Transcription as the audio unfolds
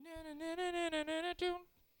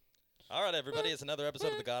right, everybody. It's another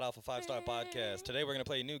episode of the God Awful 5-Star Podcast. Today we're going to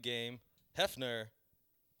play a new game, Hefner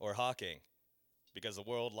or Hawking, because the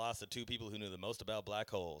world lost the two people who knew the most about black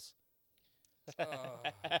holes.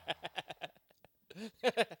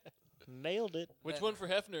 Nailed it. Which one for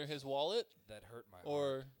Hefner? His wallet? That hurt my heart.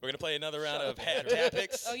 Or We're going to play another round Shut of up, hat Andrew.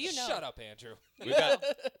 topics. Oh, you know. Shut up, Andrew.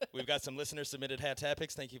 We've got some listener-submitted hat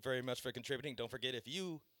topics. Thank you very much for contributing. Don't forget, if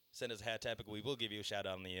you send us a hat topic, we will give you a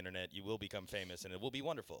shout-out on the internet. You will become famous, and it will be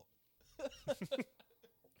wonderful.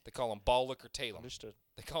 They call him Ball Liquor Tatum. Understood.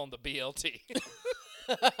 They call him the BLT.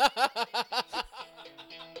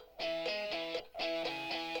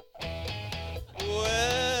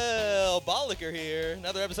 Well, Bollicker here.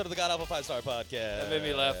 Another episode of the God Awful 5-Star Podcast. That made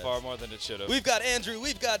me laugh far more than it should have. We've got Andrew,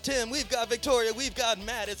 we've got Tim, we've got Victoria, we've got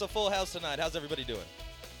Matt. It's a full house tonight. How's everybody doing?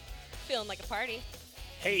 Feeling like a party.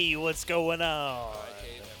 Hey, what's going on? I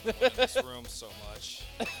hate everyone in this room so much.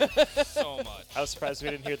 So much. I was surprised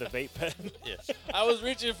we didn't hear the vape pen. Yes. I was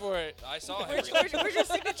reaching for it. I saw him. Where's your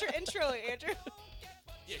signature intro, Andrew?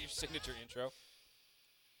 Yeah, your signature intro.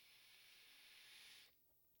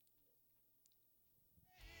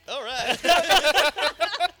 All right.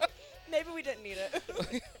 Maybe we didn't need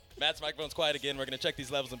it. Matt's microphone's quiet again. We're going to check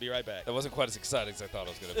these levels and be right back. That wasn't quite as exciting as I thought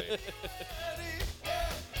it was going to be.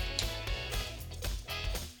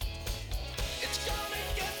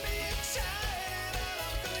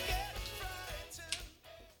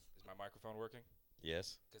 Is my microphone working?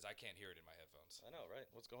 Yes. Because I can't hear it in my headphones. I know, right?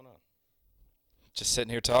 What's going on? Just sitting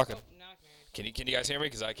here talking. Knock. Can you guys hear me?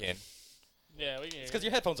 Because I can. Yeah, we can hear It's because you.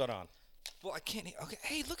 your headphones aren't on. Well, I can't. Okay.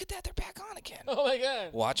 Hey, look at that. They're back on again. Oh, my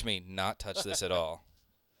God. Watch me not touch this at all,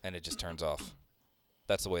 and it just turns off.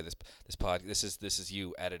 That's the way this is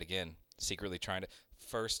you at it again, secretly trying to.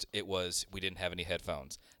 First, it was we didn't have any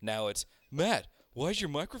headphones. Now it's Matt. Why is your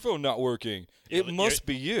microphone not working? It You're- must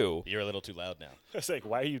be you. You're a little too loud now. I was like,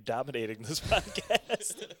 why are you dominating this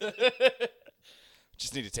podcast?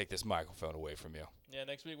 Just need to take this microphone away from you. Yeah,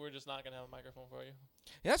 next week we're just not going to have a microphone for you.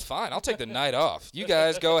 Yeah, that's fine. I'll take the night off. You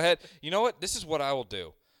guys go ahead. You know what? This is what I will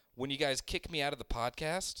do. When you guys kick me out of the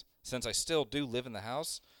podcast, since I still do live in the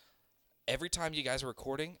house, every time you guys are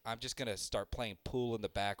recording, I'm just going to start playing pool in the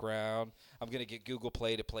background. I'm going to get Google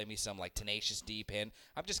Play to play me some, like, Tenacious D pin.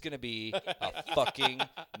 I'm just going to be a fucking Get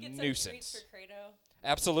some treats nuisance. for Credo.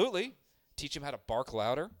 Absolutely. Teach him how to bark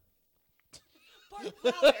louder. Bark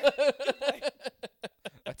louder.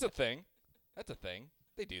 That's a thing. That's a thing.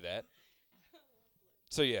 They do that.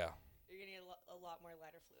 So, yeah. You're going to need a lot more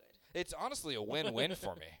lighter fluid. It's honestly a win-win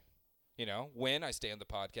for me. You know, win, I stay on the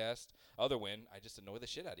podcast. Other win, I just annoy the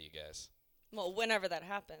shit out of you guys. Well, whenever that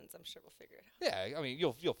happens, I'm sure we'll figure it out. Yeah, I mean,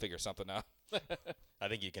 you'll figure something out. I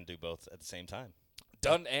think you can do both at the same time.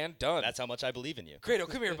 Done and done. That's how much I believe in you. Credo,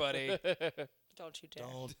 come here, buddy. Don't you dare.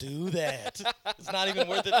 Don't do that. It's not even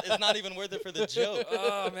worth it. It's not even worth it for the joke.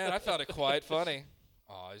 Oh, man, I found it quite funny.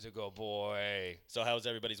 Oh, he's a good boy. So how was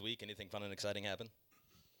everybody's week? Anything fun and exciting happen?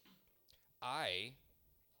 I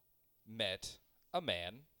met a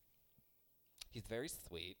man. He's very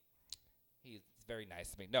sweet. He's very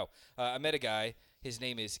nice to me. No, I met a guy. His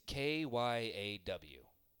name is KYAW.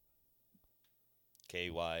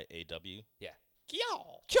 KYAW. Yeah.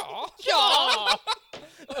 Kyaw. Kyaw.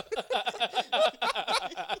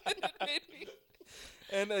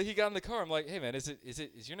 And he got in the car. I'm like, hey man, is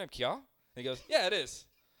your name Kya? And he goes, yeah, it is.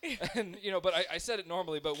 And but I said it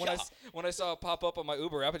normally. But when I saw it pop up on my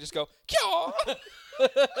Uber app, I just go Kya.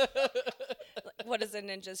 What is a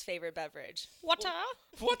ninja's favorite beverage? Water.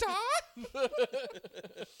 What?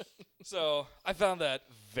 So I found that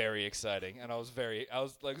very exciting, and I was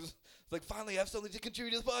like, finally, I have something to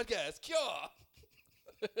contribute to the podcast. Kya.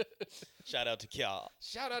 Shout out to Kya.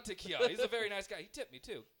 Shout out to Kya. He's a very nice guy. He tipped me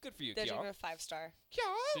too. Good for you, Did you give Kya. him a 5-star?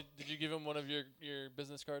 Kya. Did you give him one of your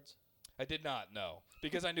business cards? I did not, no.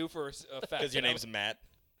 Because I knew for a fact. Because your that I name's Matt.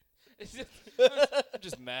 I'm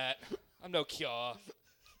just Matt. I'm no Kya.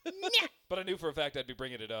 But I knew for a fact I'd be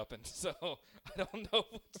bringing it up, and so I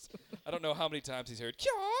don't know how many times he's heard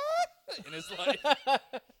Kya in his life.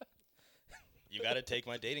 You got to take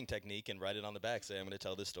my dating technique and write it on the back. Say, I'm going to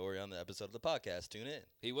tell this story on the episode of the podcast. Tune in.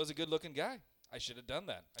 He was a good-looking guy. I should have done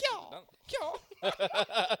that. Kya.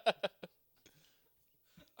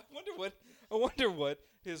 I wonder what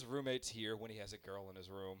his roommates hear when he has a girl in his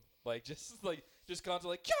room. Just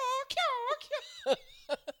constantly Kya.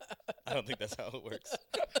 I don't think that's how it works.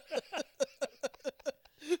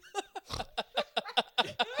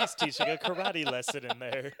 He's teaching a karate lesson in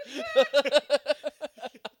there.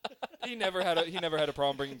 He never had a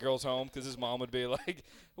problem bringing girls home because his mom would be like,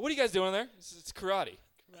 "What are you guys doing there?" It's karate.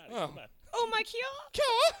 Karate, Oh. come on. Oh, my Kya.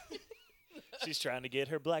 Kya. She's trying to get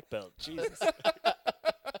her black belt. Jesus.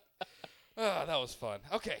 Oh, that was fun.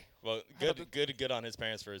 Okay. Well, How about good on his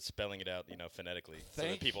parents for spelling it out, phonetically. So that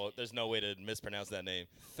Thank people, there's no way to mispronounce that name.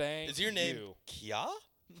 Thank Is your name you. Kia?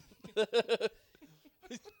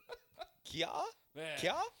 Kia? Man,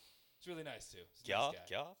 Kia? it's really nice too. He's a Kia? nice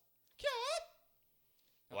guy. Kia?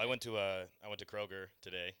 Well, I went to Kroger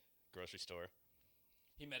today, grocery store,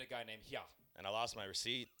 He met a guy named Hya. and I lost my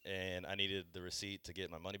receipt, and I needed the receipt to get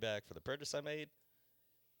my money back for the purchase I made.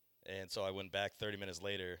 And so I went back 30 minutes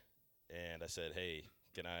later, and I said, "Hey,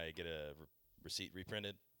 can I get a receipt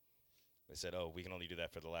reprinted?" They said, "Oh, we can only do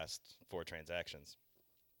that for the last 4 transactions."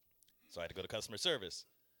 So I had to go to customer service.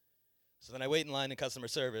 So then I wait in line in customer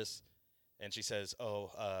service, and she says,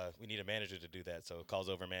 "Oh, we need a manager to do that." So calls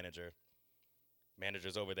over manager.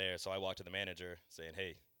 Manager's over there, so I walk to the manager saying,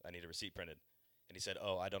 "Hey, I need a receipt printed." And he said,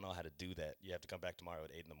 "Oh, I don't know how to do that. You have to come back tomorrow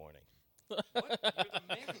at 8 in the morning." What? You're the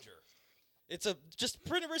manager. Just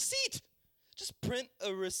print a receipt. Just print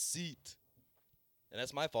a receipt. And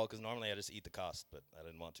that's my fault because normally I just eat the cost, but I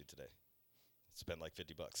didn't want to today. Spent like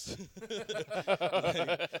 $50.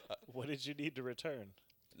 What did you need to return?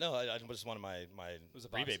 No, I just wanted my was a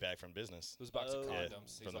box. rebate back from business. It was a box of Oh. Yeah,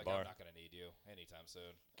 condoms. He's from the like, bar. I'm not going to need you anytime soon.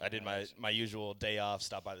 I did my usual day off,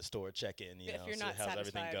 stop by the store, check in, If you're see not how's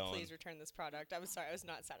everything satisfied, going. please return this product. I'm sorry, I was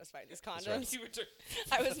not satisfied with these right. condoms. You return-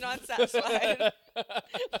 I was not satisfied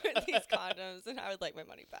with these condoms, and I would like my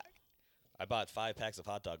money back. I bought 5 packs of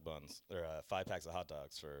hot dog buns, or 5 packs of hot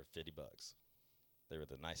dogs for $50. They were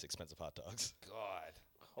the nice, expensive hot dogs. God.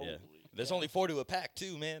 Yeah. Holy. There's only 4 to a pack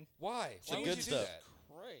too, man. Why? Some Why would good you stuff. do that?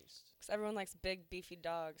 Christ. Because everyone likes big, beefy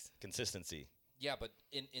dogs. Consistency. Yeah, but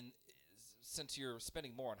since you're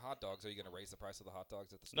spending more on hot dogs, are you going to raise the price of the hot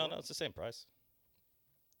dogs at the store? No, it's the same price.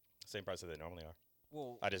 Same price that they normally are.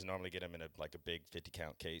 Well, I just normally get them in a big 50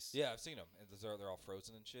 count case. yeah, I've seen them. They're all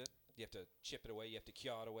frozen and shit. You have to chip it away. You have to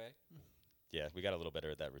kyaw it away. Yeah, we got a little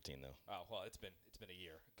better at that routine though. Oh well, it's been a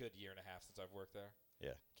year, a good year and a half since I've worked there.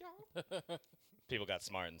 Yeah. Kyaw. People got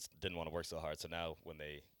smart and didn't want to work so hard, so now when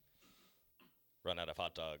they run out of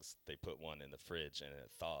hot dogs, they put one in the fridge and it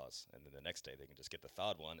thaws, and then the next day they can just get the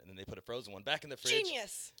thawed one, and then they put a frozen one back in the fridge.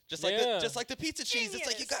 Genius! Just like Yeah. just like the pizza cheese. It's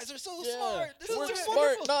like you Genius. guys are so Yeah. smart. This We're is smart,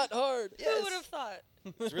 wonderful. not hard. Yes. Who would have thought?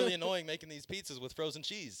 It's really annoying making these pizzas with frozen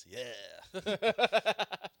cheese. Yeah.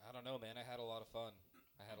 I don't know, man. I had a lot of fun.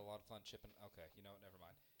 Chipping. Okay, you know what? Never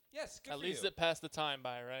mind. Yes, good At for least you. it passed the time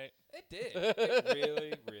by, right? It did. It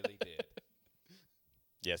really, really did.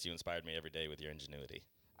 Yes, you inspired me every day with your ingenuity.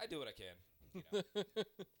 I do what I can. You know,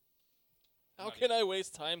 How Not can I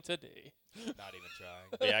waste time today? not even trying.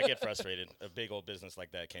 But yeah, I get frustrated. A big old business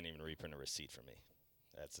like that can't even reprint a receipt for me.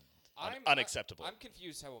 That's unacceptable. I'm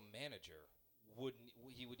confused how a manager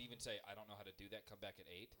he would even say, I don't know how to do that, come back at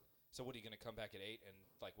 8. So what, are you going to come back at 8 and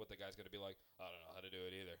like what the guy's going to be like, I don't know how to do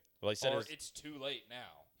it either. Well, he said Or it was, it's too late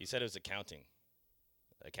now. he said it was accounting.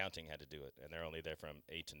 Accounting had to do it, and they're only there from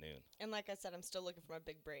 8 to noon. And like I said, I'm still looking for my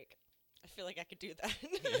big break. I feel like I could do that.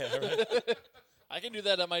 Yeah, right. I can do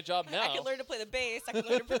that at my job now. I can learn to play the bass. I can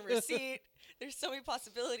learn to print a receipt. There's so many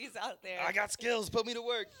possibilities out there. I got skills. Put me to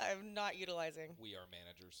work. I'm not utilizing. We are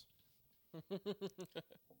managers.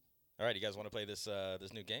 All right, you guys want to play this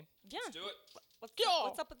this new game? Yeah. Let's do it.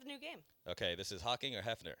 What's up with the new game? Okay, this is Hawking or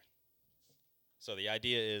Hefner. So the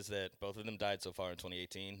idea is that both of them died so far in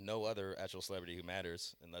 2018. No other actual celebrity who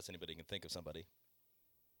matters, unless anybody can think of somebody.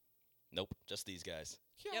 Nope, just these guys.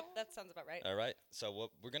 Yep, that sounds about right. All right. So what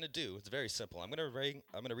we're gonna do? It's very simple. I'm gonna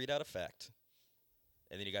read out a fact,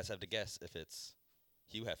 and then you guys have to guess if it's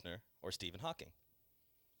Hugh Hefner or Stephen Hawking.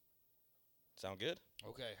 Sound good?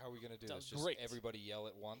 Okay, how are we going to do Sounds this? Just great. everybody yell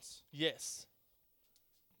at once? Yes.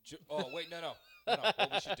 Oh, wait, no.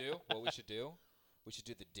 What we should do, we should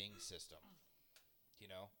do the ding system. You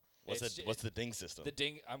know? What's It's- the ding system? The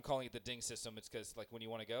ding, I'm calling it the ding system. It's because, like, when you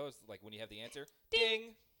want to go, it's like when you have the answer,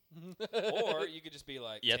 ding. Or you could just be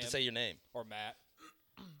like, you have to Tim say your name. or Matt,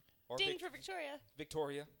 or Ding for Victoria.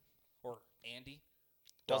 Victoria, or Andy.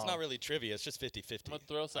 Well, it's Dong. not really trivia. It's just 50-50. I'm gonna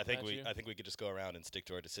throw I something think at you. I think we could just go around and stick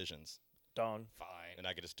to our decisions, Dong. Fine. and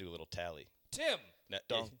I could just do a little tally. Tim.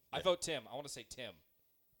 Dong. I vote Tim. I want to say Tim.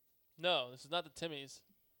 No, this is not the Timmies.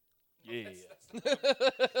 Yeah.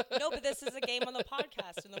 No, but this is a game on the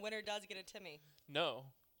podcast, and the winner does get a Timmy. No.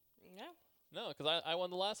 No, No, because I won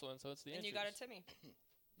the last one, so it's the and you got a Timmy.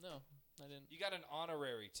 No, I didn't. You got an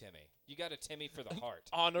honorary Timmy. You got a Timmy for the heart.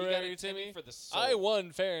 Honorary you got a Timmy? for the soul. I won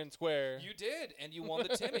fair and square. You did, and you won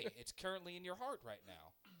the Timmy. It's currently in your heart right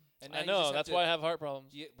now. And now I you know, just have that's to- why I have heart problems.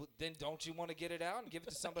 Yeah, well, then don't you want to get it out and give it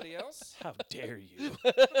to somebody else? How dare you?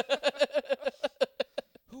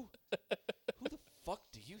 Who the fuck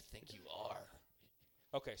do you think you are?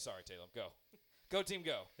 Okay, sorry, Taylor. Go. Go team,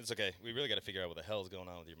 go. It's okay. We really got to figure out what the hell is going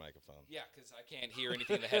on with your microphone. Yeah, because I can't hear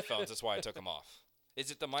anything in the headphones. That's why I took them off.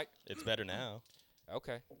 Is it the mic? It's better now.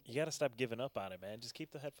 Okay. You got to stop giving up on it, man. Just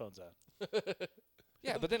keep the headphones on.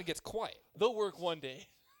 Yeah, but then it gets quiet. They'll work one day.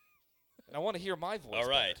 And I want to hear my voice. All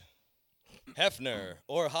right. Hefner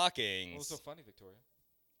or Hawkins. What was so funny, Victoria?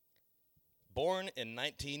 Born in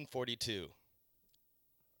 1942.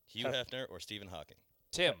 Hugh Hef- Hefner or Stephen Hawking.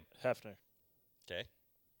 Tim. Hefner. Okay.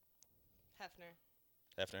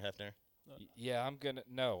 Hefner. Hefner. Yeah, I'm going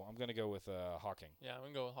to go with Hawking. Yeah, I'm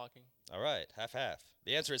gonna go with Hawking. All right. Half.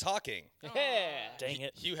 The answer is Hawking. Yeah. Dang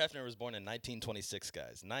it. Hugh Hefner was born in 1926,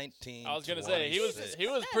 guys. 1926. I was gonna say he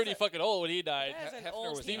was pretty fucking old when he died. That is an Hefner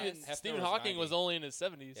old was penis. Hefner Stephen was Hawking 90. was only in his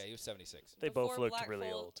 70s. Yeah, he was 76. They both Before looked black really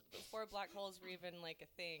hole- old. Before black holes were even like a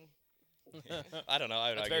thing. I don't know. I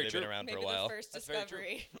would That's argue very they've been true. around Maybe for a while. the first That's very true.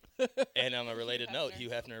 discovery. And on a related Hugh note, Hefner. Hugh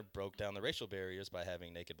Hefner broke down the racial barriers by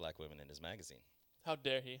having naked black women in his magazine. How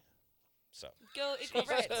dare he? So, Go equal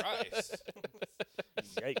Jesus rights. Christ.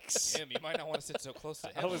 Yikes. Tim, you might not want to sit so close to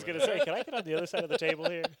him. I was over going there. to say, can I get on the other side of the table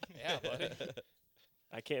here? Yeah, buddy.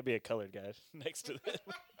 I can't be a colored guy next to them.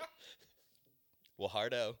 well,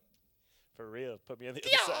 Hardo. For real. Put me on the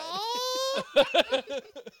other side.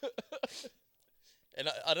 And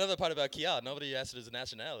another part about Kia, nobody asked his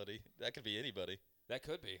nationality. That could be anybody. That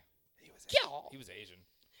could be. He was Asian.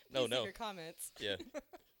 No, Please leave no. your comments. Yeah.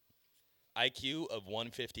 IQ of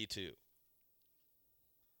 152.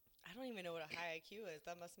 I don't even know what a high IQ is.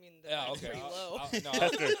 That must mean the Yeah, mine's okay. pretty low.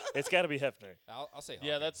 Hefner. It's got to be Hefner. I'll say Hawking.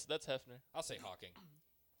 Yeah, that's Hefner. I'll say Hawking.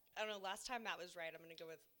 I don't know. Last time Matt was right. I'm gonna go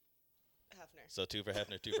with Hefner. So 2 for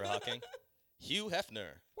Hefner, 2 for Hawking. Hugh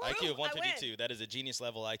Hefner. Woo! IQ of I 152. That is a genius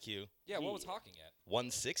level IQ. Yeah, what was Hawking at?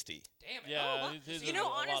 160. Damn it. Yeah, Oh, wow. his You is know, a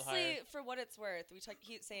lot honestly, higher. for what it's worth,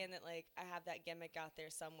 keep saying that like I have that gimmick out there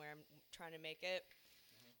somewhere. I'm trying to make it.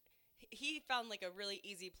 He found like a really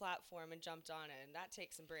easy platform and jumped on it, and that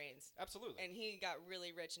takes some brains. Absolutely. And he got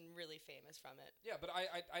really rich and really famous from it. Yeah, but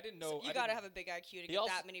I didn't know. So you gotta have a big IQ to He get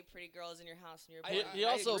also- that many pretty girls in your house when you're He, born. he I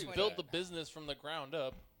also agree with built that. the business from the ground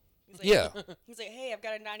up. He's like, Yeah. He's like, hey, I've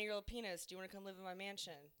got a 9-year-old penis. Do you want to come live in my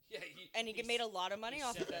mansion? Yeah, And he made a lot of money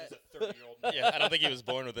off of it. a 30-year-old. Yeah, I don't think he was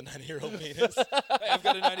born with a 9-year-old penis. Hey, I've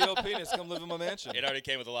got a 90-year-old penis. Come live in my mansion. It already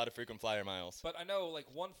came with a lot of frequent flyer miles. But I know like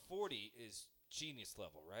 140 is genius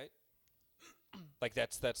level, right? Like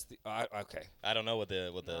that's the okay. I don't know what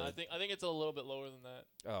the No, I think it's a little bit lower than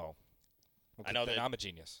that. Oh, I know then that- I'm a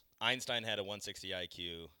genius. Einstein had a 160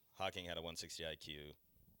 IQ. Hawking had a 160 IQ,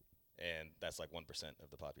 and that's like 1% of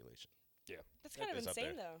the population. That's kind of It's up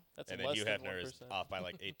insane, there. though. That's And then less Hugh than Hefner is 1%. off by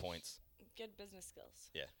like 8 points. Good business skills.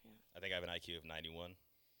 I think I have an IQ of 91.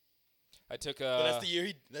 I took But that's the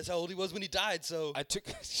year that's how old he was when he died. So I took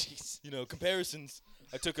jeez. comparisons.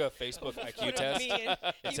 I took a Facebook What IQ do test. me and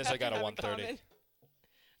It you says have I got to a have in 130. common?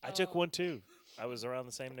 I took Oh. one too. I was around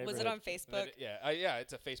the same neighborhood. Was it on And then Facebook? yeah,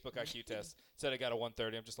 it's a Facebook IQ test. It said I got a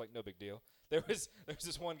 130. I'm just like, no big deal. There was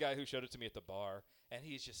this one guy who showed it to me at the bar, and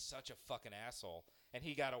he's just such a fucking asshole. And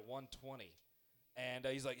he got a 120. And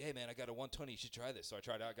he's like, hey, man, I got a 120. You should try this. So I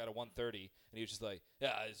tried it out. I got a 130. And he was just like,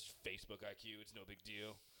 yeah, it's Facebook IQ. It's no big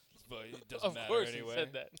deal. But it doesn't Of matter course anyway. he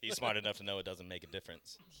said that. He's smart enough to know it doesn't make a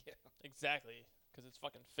difference. Exactly. Because it's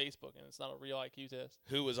fucking Facebook and it's not a real IQ test.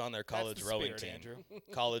 Who was on their That's college the rowing spirit, team? Andrew.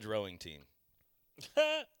 College rowing team.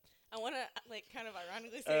 I want to like kind of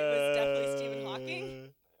ironically say it was definitely Stephen Hawking.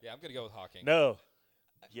 Yeah, I'm going to go with Hawking. No.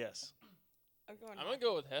 Yes. I'm going. I'm going to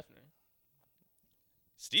go with Hefner.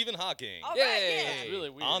 Stephen Hawking All right, Yay! yeah. It's really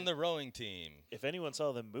weird. on the rowing team. If anyone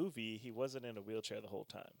saw the movie, he wasn't in a wheelchair the whole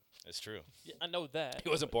time. It's true. Yeah, I know that. He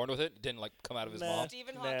wasn't born with it. It didn't like come out of his Nah. mom.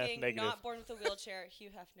 Stephen Nah, Hawking, negative. not born with a wheelchair. Hugh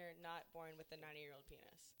Hefner, not born with a 90-year-old penis.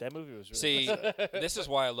 That movie was really See, messed up. this is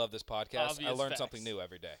why I love this podcast. I Obvious learn facts. something new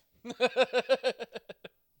every day.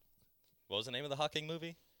 What was the name of the Hawking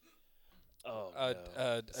movie? Oh,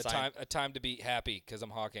 no. A time to be happy because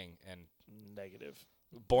I'm Hawking and Negative.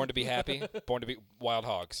 born to be happy, born to be wild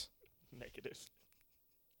hogs. Negative.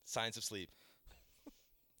 Science of Sleep.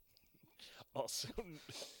 Also,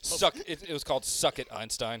 Suck. It was called Suck It,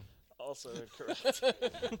 Einstein. also incorrect.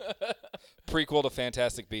 Prequel to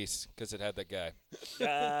Fantastic Beasts because it had that guy.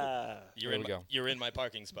 Ah, You're There in. we My, go. you're in my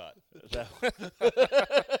parking spot.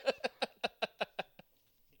 that-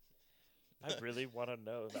 I really want to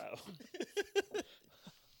know that one. It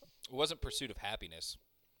wasn't Pursuit of Happiness.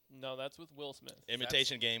 No, that's with Will Smith.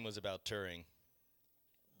 Imitation Game was about Turing,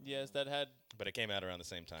 Yes, that had but it came out around the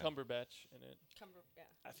same time. Cumberbatch in it. Yeah.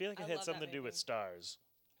 I feel like I it had love that something to do with movie. stars.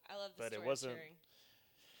 I love the But it story wasn't- of Turing.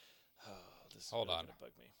 Oh, this is Hold really on. gonna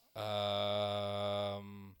bug me.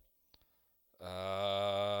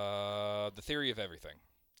 The Theory of Everything.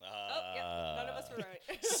 Oh, yep. None of us were right.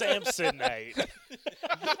 Samsonite.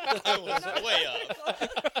 I was way off.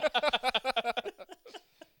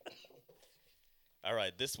 All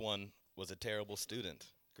right, this one was a terrible student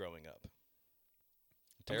growing up.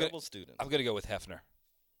 Terrible student. I'm gonna go with Hefner.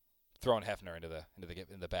 Throwing Hefner into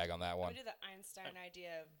the bag on that I'm one. gonna do the Einstein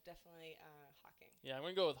idea of definitely Hawking. Yeah, I'm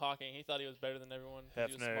gonna go with Hawking. He thought he was better than everyone. 'Cause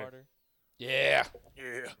He was Hefner. smarter. Yeah,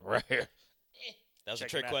 Yeah. right here. That was a Check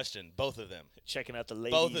trick him out. question. Both of them. Checking out the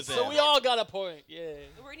ladies. Both of them. So we all got a point. Yay.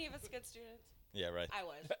 Were any of us good students? Yeah, right. I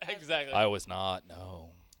was. Exactly. I was not.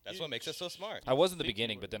 No, That's what makes us so smart. I was in the Think you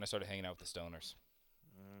beginning, were. but then I started hanging out with the stoners.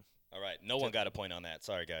 All right, no one got a point on that.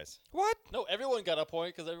 Sorry, guys. What? No, everyone got a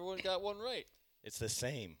point because everyone got one right. It's the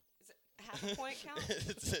same. Is it half a point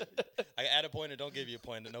count? I add a point or don't give you a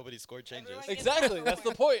point, and nobody's score changes. Everyone gets Exactly. half a That's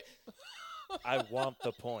the point. point. I want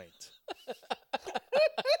the point.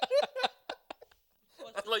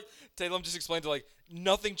 What's the- Like Taylor just explained to like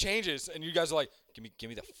nothing changes, and you guys are like, give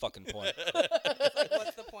me the fucking point. like,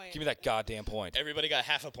 what's the point? Give me that goddamn point. Everybody got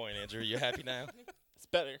half a point, Andrew. You happy now? It's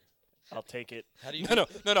better. I'll take it. How do you?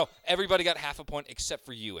 No. Everybody got half a point except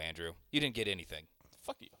for you, Andrew. You didn't get anything.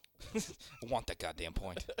 Fuck you. I want that goddamn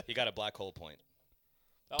point. He got a black hole point.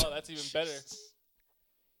 Oh, that's even better.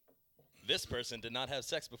 This person did not have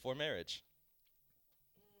sex before marriage.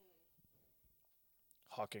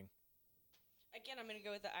 Hawking. Again, I'm gonna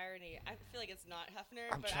go with the irony. I feel like it's not Hefner,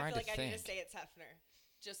 I'm but I trying feel to like I need to think. say it's Hefner,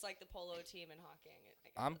 just like the polo team and Hawking.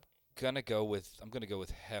 I'm gonna go with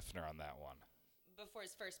Hefner on that one. Before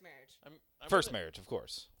his first marriage. I'm First gonna, marriage, of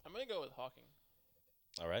course. I'm gonna go with Hawking.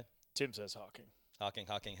 All right. Tim says Hawking. Hawking,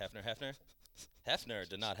 Hefner. Hefner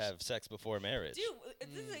did not have sex before marriage. Dude,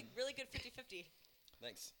 this is a really good 50-50.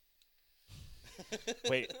 Thanks.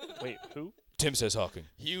 Wait, who? Tim says Hawking.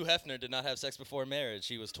 Hugh Hefner did not have sex before marriage.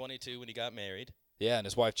 He was 22 when he got married. Yeah, and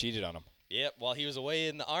his wife cheated on him. Yep, while he was away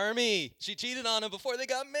in the army. She cheated on him before they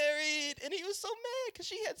got married, and he was so mad because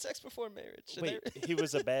she had sex before marriage. And Wait, he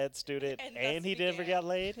was a bad student And and, thus he never began. got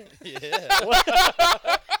laid? yeah.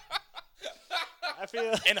 I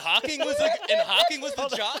feel. And Hawking was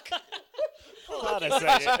the jock. Hold on a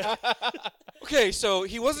second. Okay, so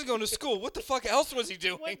he wasn't going to school. What the fuck else was he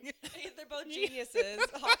doing? They're both geniuses.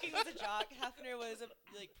 Hawking was a jock. Hefner was a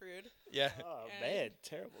prude. Yeah. Oh And- man,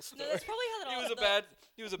 terrible No, story. that's probably how that all.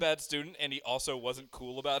 He was a bad student, and he also wasn't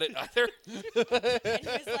cool about it either. And he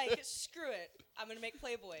was like, "Screw it, I'm gonna make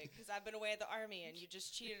Playboy because I've been away at the army and you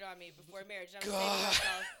just cheated on me before marriage. And I'm saving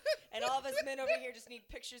myself. And all of us men over here just need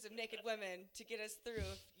pictures of naked women to get us through.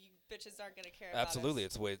 If you bitches aren't gonna care Absolutely, about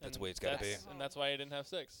it's the way that's the way it's got to be. that's- And that's why he didn't have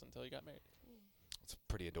sex until he got married. It's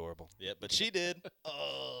pretty adorable. Yep, but she did.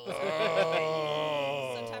 us.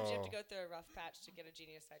 Sometimes you have to go through a rough patch to get a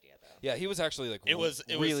genius idea, though. Yeah, he was actually like It was-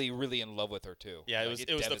 really really in love with her too. Yeah, Like, it was the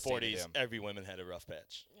devastated 40s. him. Every woman had a rough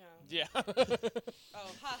patch. Yeah. Yeah.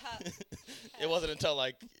 Oh, ha ha. It wasn't until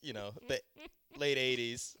the late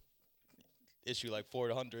 80s, issue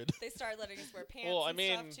 400. They started letting us wear pants Well, I and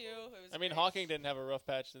mean- stuff too. It was I mean, great. Hawking didn't have a rough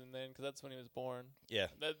patch then because that's when he was born. Yeah.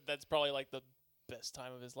 That's probably like the best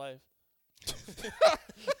time of his life.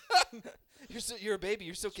 You're a baby.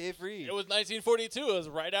 You're so carefree. It was 1942. It was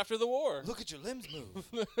right after the war. Look at your limbs move.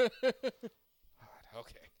 God,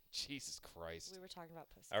 okay. Jesus Christ. We were talking about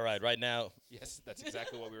pussy. All right, right now, Yes, that's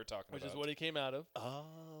exactly what we were talking Which about. is what he came out of.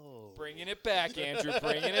 Oh. Bringing it back, Andrew.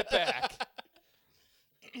 Bringing it back.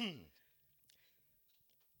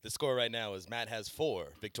 the score right now is Matt has 4,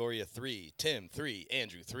 Victoria 3, Tim 3,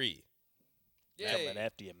 Andrew 3. Coming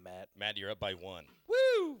after you, Matt. Matt, you're up by 1.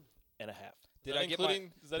 Woo! And a half. Did Is I that get my?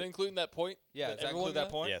 including, is that including that point? Yeah, that does that everyone include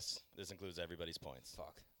that got? point? Yes, this includes everybody's points.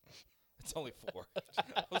 Fuck. It's only 4.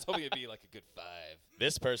 I was hoping it'd be like a good 5.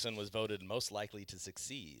 This person was voted most likely to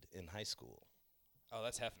succeed in high school. Oh,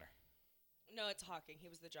 that's Hefner. No, it's Hawking. He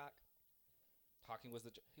was the jock. Hawking was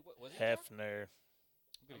the. Was he? Hefner.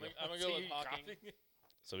 I'm gonna go with Hawking.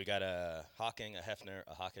 So we got a Hawking, a Hefner,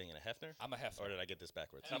 a Hawking, and a Hefner? I'm a Hefner. Or did I get this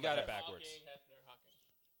backwards? You got it backwards.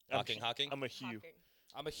 Hawking? I'm a Hugh. Hawking.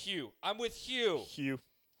 I'm a Hugh. I'm with Hugh. Hugh.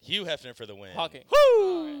 Hugh Hefner for the win. Hawking.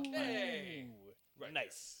 Woo! Hey.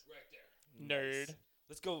 Nice. Right there. Nerd.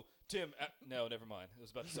 Let's go, Tim. No, never mind. It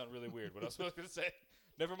was about to sound really weird. What I was supposed to say.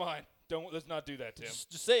 Never mind. Don't. Let's not do that, Tim.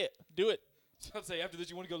 Just say it. Do it. I'll say after this,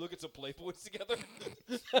 you want to go look at some Playboys together?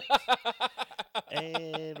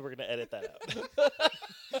 And we're gonna edit that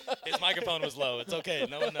out. His microphone was low. It's okay.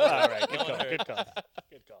 No one knows. All right. No Good one call. heard. Good call.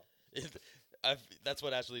 Good call. That's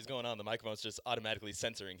what actually is going on. The microphone's just automatically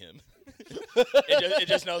censoring him. it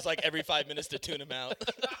just knows every 5 minutes to tune him out.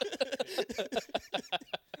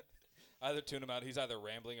 Either tune him out. He's either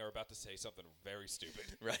rambling or about to say something very stupid.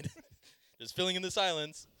 Right. Just filling in the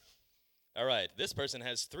silence. All right, this person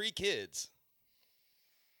has 3 kids.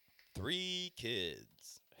 3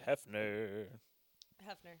 kids. Hefner.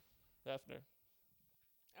 Hefner. Hefner.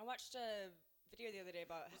 I watched a video the other day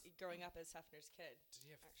about growing up as Hefner's kid. Did he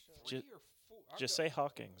have Actually. 3 or 4? Just say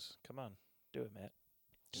Hawkins. Come on. Do it, Matt.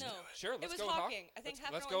 No, Sure, it let's was go with Hawking. I think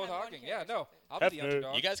Let's Hefner go only with had one Hawking. kid Yeah, or no, something. I'll be the Hefner.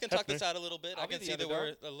 underdog. You guys can talk Hefner. this out a little bit. I'll I be can the see that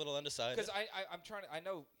underdog. we're a little undecided. Because I'm trying. I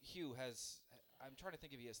know Hugh has. I'm trying to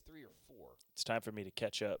think if he has 3 or 4. It's time for me to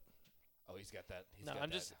catch up. Oh, he's got that. He's No, got I'm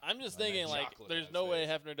that. just that thinking like jock look there's on no his way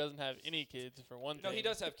face. Hefner doesn't have any kids for one No, thing. he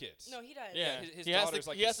does have kids. No, he does. Yeah, his he has daughter's to,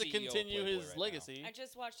 like he the has to CEO of continue Playboy his right now. legacy. I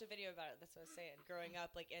just watched a video about it. That's what I was saying. Growing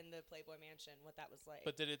up, like in the Playboy Mansion, what that was like.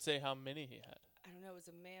 But did it say how many he had? I don't know. It was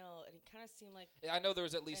a male, and he kind of seemed like I know there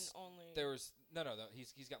was at an least only. there was no.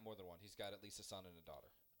 He's got more than one. He's got at least a son and a daughter.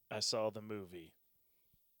 I saw the movie.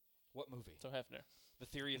 What movie? So Hefner. The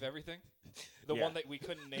Theory of Everything. The Yeah. one that we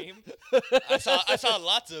couldn't name. I saw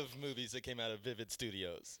lots of movies that came out of Vivid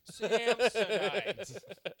Studios. Samsonite.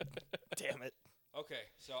 Damn it. Okay,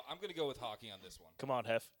 so I'm gonna go with Hockey on this one. Come on,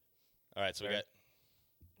 Hef. All right, so we Fair.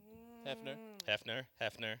 got Hefner.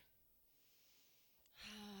 Hefner,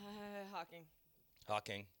 Hawking.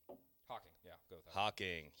 Hawking, Hawking. Yeah, go with that.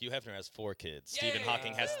 Hawking. Hugh Hefner has 4 kids. Yay! Stephen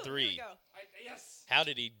Hawking has Woo, here we 3. go. Yes. How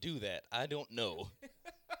did he do that? I don't know.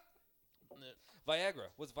 Viagra.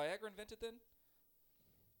 Was Viagra invented then?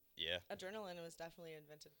 Yeah. Adrenaline was definitely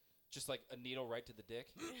invented. Just like a needle right to the dick.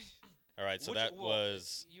 All right, so Which- that well,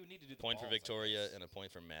 was you need to do the point for balls, I Victoria guess. and a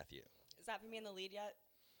point for Matthew. Is that for me in the lead yet?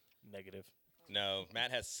 Negative. No,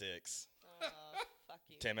 Matt has 6. Fuck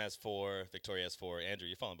you. Tim has 4. Victoria has 4. Andrew,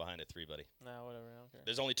 you're falling behind at 3, buddy. Nah, whatever. I don't care.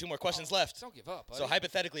 There's only 2 more questions left. Don't give up. So buddy.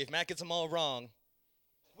 hypothetically, if Matt gets them all wrong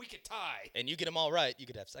we could tie. and you get them all right, you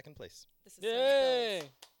could have 2nd place. This is Yay!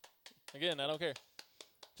 Again, I don't care.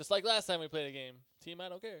 Just like last time we played a game. Team, I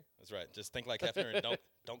don't care. That's right. Just think like Hefner and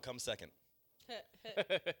don't come second.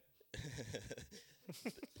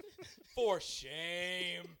 For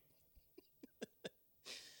shame.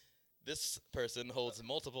 This person holds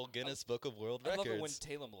multiple Guinness Book of World I love Records. it when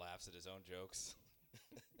Talem laughs at his own jokes.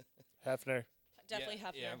 Hefner. Definitely yeah,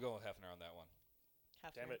 Hefner. Yeah, I'm going with Hefner on that one.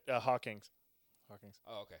 Hefner. Damn it. Hawkins. Hawkins.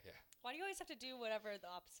 Oh, okay, yeah. Why do you always have to do whatever the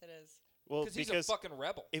opposite is? Well, He's a because fucking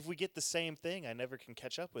rebel. if we get the same thing, I never can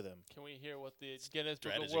catch up with him. Can we hear what the Guinness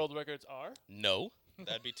Book of Strategy. World Records are? No,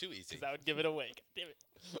 that'd be too easy. Because that would give it away. God damn it.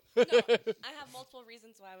 No, I have multiple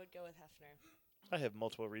reasons why I would go with Hefner. I have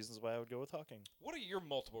multiple reasons why I would go with Hawking. What are your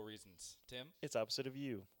multiple reasons, Tim? It's opposite of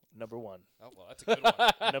you. Number 1. Oh, well, that's a good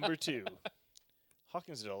one. Number 2.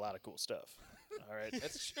 Hawkins did a lot of cool stuff. All right.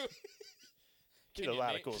 That's true. Did a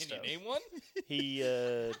lot of cool Can stuff. you name one? He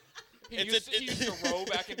He It's used, he used to row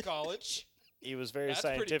back in college. he was very That's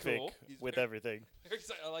pretty scientific cool. He's with very- everything.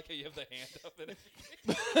 I like how you have the hand up and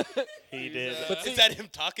everything. He He's, did. But Is that him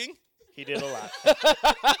talking? He did a lot.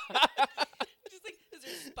 Just like this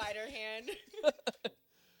is spider hand.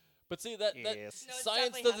 But see, that Yes. No, it's science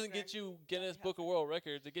definitely doesn't Hefner. get you Guinness Definitely Book of World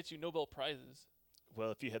Records. It gets you Nobel Prizes.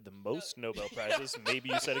 Well, if you had the most Nobel Prizes, maybe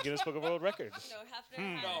you set a Guinness Book of World Record. No,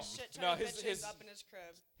 Hefner had No, a shit ton no, of his- bitches his- up in his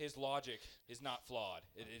crib. His logic is not flawed.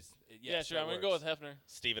 It is. Yeah, sure. I'm going to go with Hefner.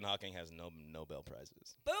 Stephen Hawking has no Nobel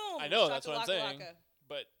Prizes. Boom! I know, that's what I'm Shaka-laka-laka. saying.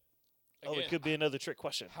 But Oh, again, it could be another trick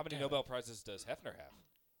question. How many Damn it. Nobel Prizes does Hefner have?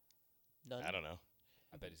 none. I don't know.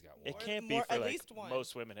 I bet he's got one. It More- can't be more- for at like least one.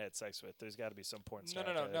 most women had sex with. There's got to be some porn No, star.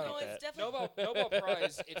 no, no, to no. beat No, it's that. definitely. Nobel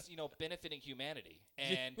Prize. It's benefiting humanity,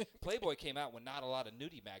 and Playboy came out when not a lot of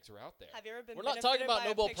nudie mags were out there. Have you ever been? We're not talking benefited about by a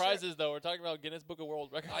Nobel picture- Prizes, though. We're talking about Guinness Book of World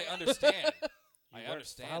Records. I understand. You I weren't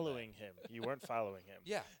understand. that. following him. You weren't following him.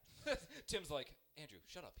 Yeah. Tim's like, Andrew,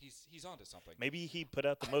 shut up. He's onto something. Maybe he put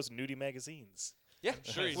out the most nudie magazines. Yeah,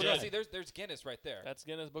 sure he well, no, did. see, there's Guinness right there. That's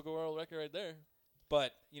Guinness Book of World Record right there.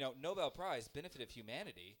 But Nobel Prize, benefit of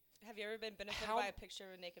humanity. Have you ever been benefited How- by a picture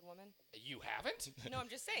of a naked woman? You haven't? No, I'm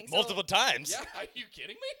just saying. So Multiple times. Yeah, are you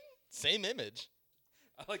kidding me? Same image.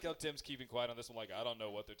 I like how Tim's keeping quiet on this one. Like, I don't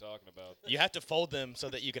know what they're talking about. You have to fold them so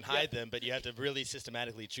that you can hide them, but you have to really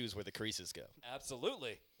systematically choose where the creases go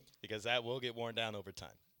Absolutely. because that will get worn down over time.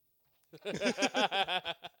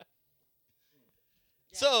 Yeah.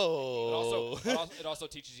 So, It also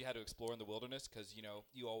teaches you how to explore in the wilderness because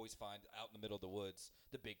you always find out in the middle of the woods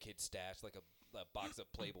the big kid stash, like a box of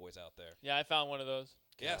Playboys out there. Yeah, I found one of those.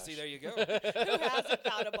 Yeah, see, there you go. Who hasn't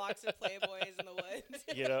found a box of Playboys in the woods?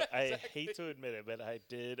 You know, I hate to admit it, but I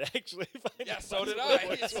did actually find. Yeah, a so box did of I.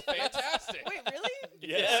 Playboys. It's fantastic. Wait, really?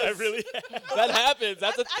 Yes, I Yes. really. That happens.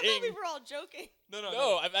 That's a I thought thing. we were all joking.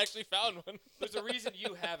 No, I've actually found one. There's a reason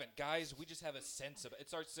you haven't, guys. We just have a sense of it.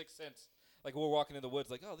 It's our sixth sense. Like we're walking in the woods,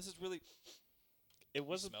 like, oh, this is really. It You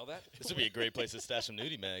wasn't. smell that? this would be a great place to stash some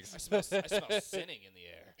nudie mags. I smell sinning in the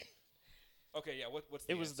air. Okay, yeah. What's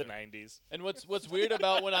the It was the answer? 90s. And what's weird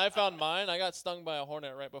about when I found mine, I got stung by a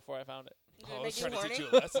hornet right before I found it. Did Oh, it I was make you trying to horny? teach you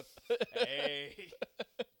a lesson. Hey.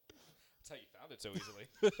 That's how you found it so easily.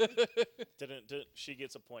 Didn't she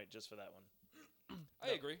gets a point just for that one? I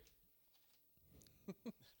agree.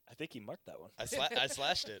 I think he marked that one. I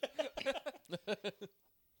slashed it.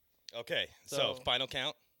 Okay, so So- final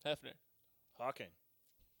count. Hefner. Hawking.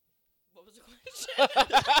 What was the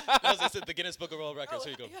question? As I said, the Guinness Book of World Records.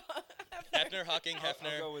 Here you go. Yeah. Hefner, Hawking, I'll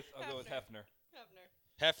Hefner. go with Hefner. Hefner.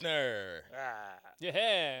 Hefner. Ah.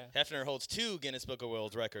 Yeah. Hefner holds 2 Guinness Book of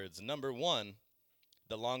World Records. Number 1,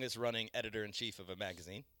 the longest running editor-in-chief of a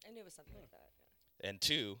magazine. I knew it was something like that. Yeah. And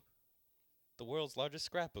 2, the world's largest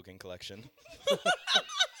scrapbooking collection.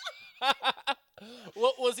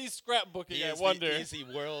 What was he scrapbooking? I wonder. He is the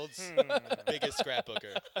world's biggest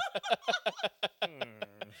scrapbooker.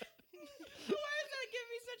 Why does that give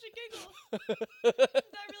me such a giggle?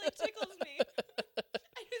 That really tickles me.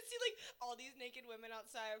 I just see like all these naked women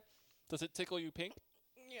outside. Does it tickle you pink?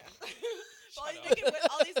 Yeah. all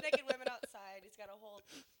these naked women outside. He's got a whole,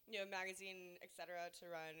 magazine, etc. to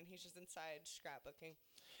run, and he's just inside scrapbooking.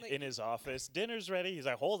 Like, In his office, dinner's ready. He's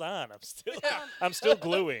like, "Hold on, Um, I'm still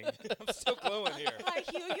gluing." I'm still glowing here. Hi,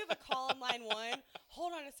 Hugh. You have a call on line 1.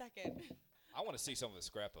 Hold on a second. I want to see some of his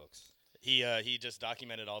scrapbooks. He just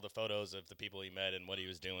documented all the photos of the people he met and what he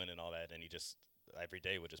was doing and all that, and he just every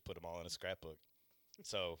day would just put them all in a scrapbook.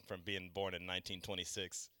 So from being born in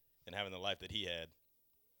 1926 and having the life that he had,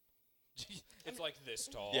 It's like this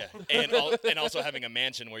tall. yeah, and also having a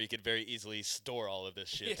mansion where you could very easily store all of this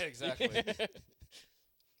shit. Yeah, exactly.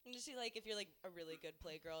 And you see, like, if you're like a really good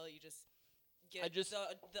playgirl, you just I get just-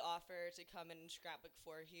 the offer to come and scrapbook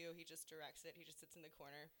for Hugh. He just directs it. He just sits in the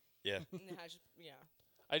corner Yeah. and it has,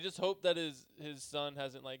 I just hope that his son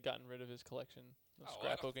hasn't like gotten rid of his collection of Oh,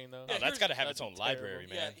 I don't- scrapbooking though. Oh, Yeah, that's got to have that'd its own be terrible. library,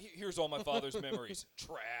 Yeah, man. here's all my father's memories.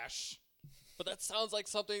 Trash. But that sounds like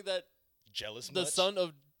something that Jealous the much? son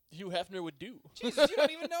of Hugh Hefner would do. Jesus, you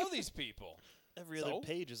don't even know these people. Every So? other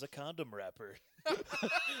page is a condom wrapper.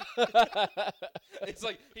 It's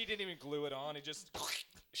like he didn't even glue it on. He just.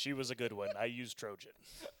 She was a good one. I used Trojan.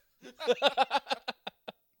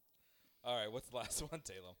 All right, what's the last one,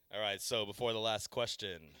 Taylor? All right, so before the last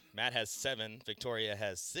question, Matt has 7, Victoria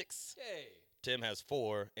has 6, Yay. Tim has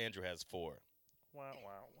 4, Andrew has 4. Wow,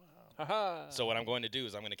 wow, wow. Haha. So what I'm going to do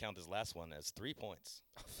is I'm going to count this last one as 3 points.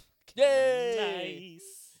 Yay!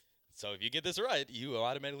 Nice. So if you get this right, you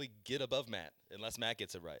automatically get above Matt, unless Matt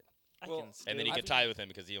gets it right. Well, And then you I've- can tie with him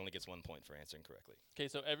because he only gets 1 point for answering correctly. Okay,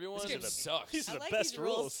 so everyone. This game sucks. These I are the like best these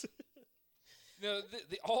rules. rules. No,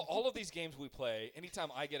 all of these games we play, anytime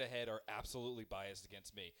I get ahead, are absolutely biased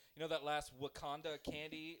against me. You know that last Wakanda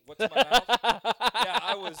candy? What's in my mouth? Yeah,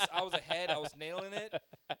 I was ahead. I was nailing it,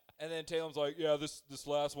 and then Taylor's like, "Yeah, this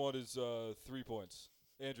last one is 3 points.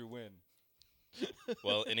 Andrew win."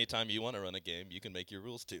 Well, anytime you want to run a game, you can make your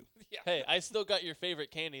rules too. Hey, I still got your favorite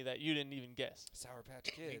candy that you didn't even guess. Sour Patch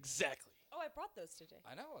Kids. Exactly. Oh, I brought those today.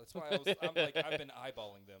 I know. That's why I've been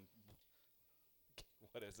eyeballing them.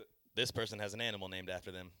 What is it? This person has an animal named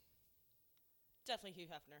after them. Definitely Hugh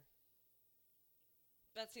Hefner.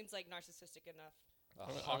 That seems like narcissistic enough. A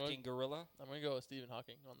I'm hawking gorilla? I'm gonna go with Stephen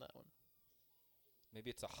Hawking on that one. Maybe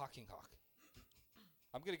it's a hawking hawk.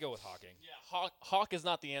 I'm gonna go with hawking. Yeah, Hawk is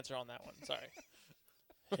not the answer on that one. Sorry,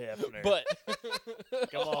 Hefner. but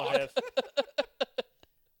Come on, Hef.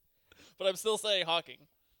 but I'm still saying Hawking.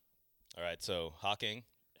 All right, so Hawking,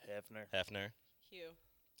 Hefner. Hefner, Hugh.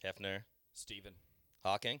 Hefner, Steven.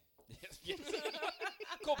 Hawking. Yes.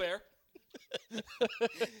 Colbert.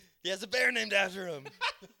 He has a bear named after him.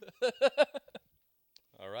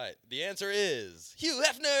 All right, the answer is Hugh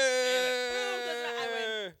Hefner. I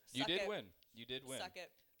win. You Suck did it. win. You did win. Suck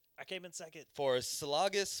it. I came in second. For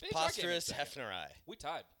Sylvagus Bitch, I came in Posterus second. Hefneri. We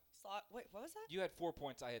tied. Wait, what was that? You had 4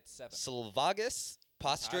 points. I had 7. Sylvagus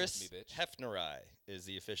Posterus me, bitch. Hefneri is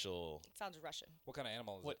the official. It sounds Russian. What kind of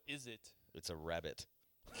animal is What is it? It's a rabbit.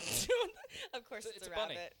 Of course, It's it's a a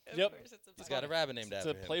bunny. rabbit. Of Yep. course, it's a He's bunny. got a rabbit named It's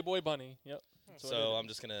after a him. Playboy bunny. Yep. That's what So it I'm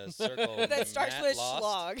just gonna circle. that starts Matt with lost.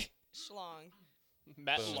 schlong. Schlong. is.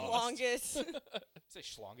 Matt Boom. lost. Longest. Say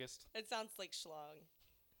schlongest. It sounds like schlong.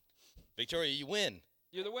 Victoria, you win.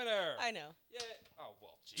 You're the winner. I know. Yeah. Oh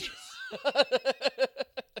well, jeez.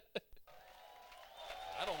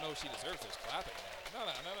 I don't know if she deserves this clapping.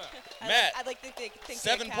 No. Matt, I'd like to think the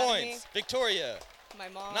 7 Academy, points. Victoria, My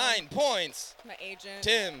mom. 9 points. My agent.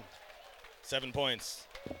 Tim, 7 points.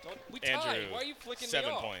 We tied. Andrew, Why are you flicking 7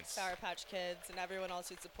 me off? points. Sour Patch Kids and everyone else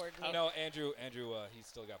who supported me. No, Andrew, he's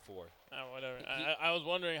still got 4. Oh, whatever. I was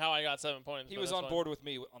wondering how I got 7 points. He but was that's on fine. board with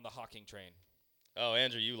me on the hawking train. Oh,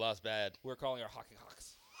 Andrew, you lost bad. We're calling our hawking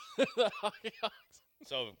hawks. The Hockey Hawks.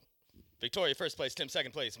 So, Victoria first place, Tim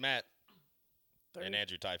second place, Matt Third. and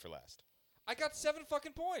Andrew tied for last. I got 7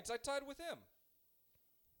 fucking points. I tied with him.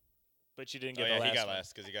 But you didn't Oh get yeah, the last he got one.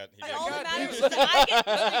 last because he got. And all that God matters damn. is that I get.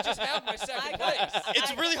 Let me just have my I second got, place.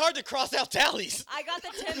 It's really hard to cross out tallies. I got the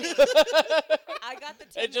Timmy. I got the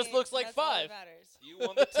Timmy. It just looks like That's all that 5. matters. You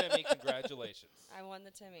won the Timmy. Congratulations. I won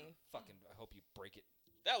the Timmy. Fucking, I hope you break it.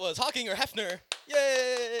 That was Hawking or Hefner.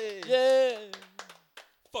 Yay! Yeah.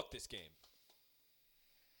 Fuck this game.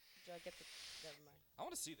 Do I get the? Never mind. I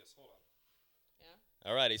want to see this. Hold on.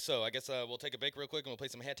 Yeah. Alrighty, so I guess we'll take a break real quick and we'll play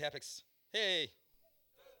some hand topics. Hey.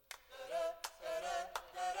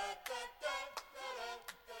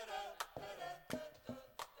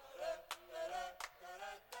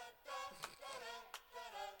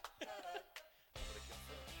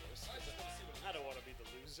 I don't want to be the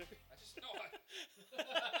loser. I just know I.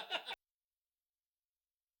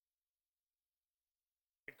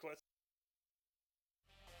 Good question.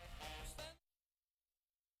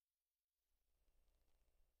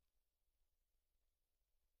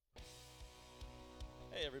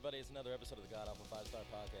 Hey everybody, it's another episode of the God Awful 5-Star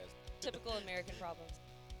Podcast. Typical American problems.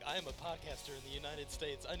 I am a podcaster in the United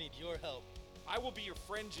States. I need your help. I will be your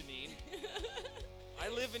friend, Janine. I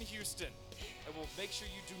live in Houston. I will make sure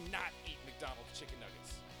you do not eat McDonald's chicken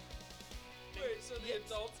nuggets. Wait, so the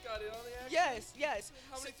adults got in on the action? Yes, yes.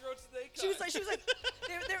 How many throats did they cut? She was like,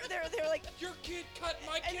 they were like, Your kid cut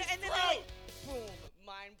my and kid's then they're throat! like, boom,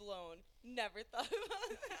 mind blown. Never thought about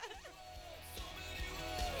that.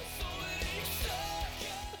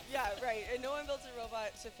 Yeah, right. And no one built a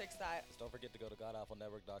robot to fix that. Just don't forget to go to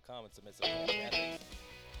godawfulnetwork.com and submit some fantastic.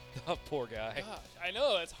 Oh, poor guy. Gosh, I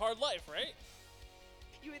know it's hard life, right?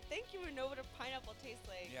 You would think you would know what a pineapple tastes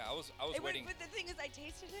like. Yeah, I was waiting. But the thing is, I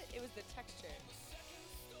tasted it. It was the texture.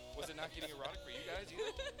 Was it not getting erotic for you guys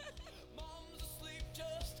either?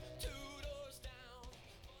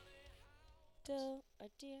 Doe, a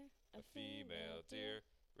deer, A female deer,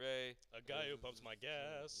 Ray. A guy who pumps my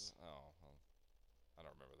gas. Oh, well, I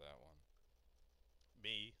don't remember that one.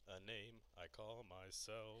 Me, a name I call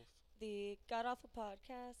myself. The God Awful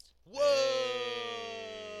Podcast.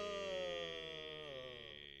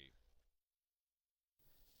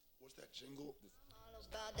 What's that jingle?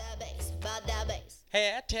 About that bass, about that bass.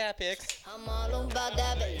 Hat topics. I'm all about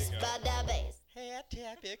that bass, about that bass. Hat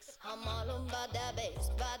topics. I'm all about that bass,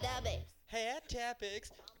 about that bass. Hat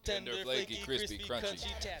topics. Tender, flaky, crispy, crunchy.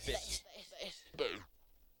 topics. Bass, bass.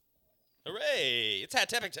 Hooray! It's hat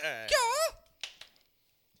topic time.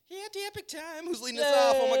 Hat topic time. Who's leading us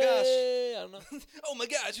off? Oh my gosh. Yay, I don't know. Oh my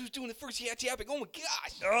gosh, who's doing the first hat topic? Oh my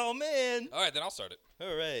gosh. Oh man. All right, then I'll start it.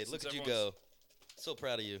 All right, Since look at you everyone's- go. So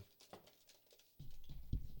proud of you.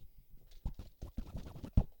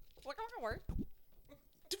 Work.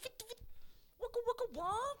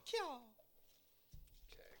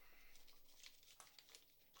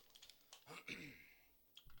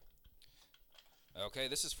 Okay,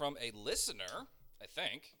 this is from a listener, I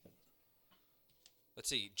think. Let's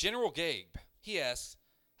see. General Gabe. He asks,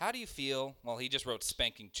 how do you feel? Well, he just wrote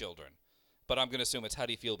spanking children. But I'm going to assume it's how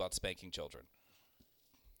do you feel about spanking children?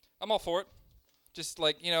 I'm all for it. Just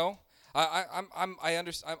like, you know, I'm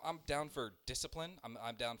down for discipline.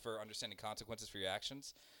 I'm down for understanding consequences for your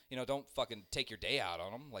actions. You know, don't fucking take your day out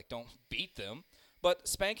on them. Like, don't beat them. But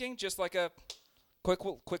spanking, just like a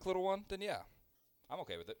quick little one, then yeah, I'm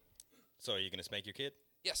okay with it. So are you gonna spank your kid?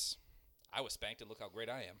 Yes, I was spanked, and look how great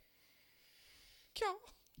I am.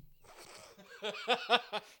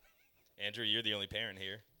 Andrew, you're the only parent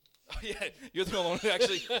here. Oh, yeah, you're the only one who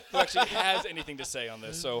actually has anything to say on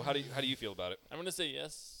this. So how do you feel about it? I'm gonna say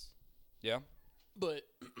yes, Yeah, but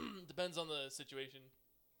depends on the situation.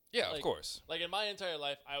 yeah, of Like- course. Like in my entire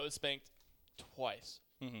life, I was spanked twice.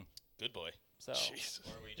 Good boy. So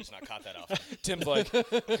Or were you just not caught that often? Tim's like,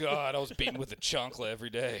 God, I was beaten with a chancla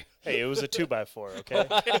every day. Hey, it was a 2x4, okay?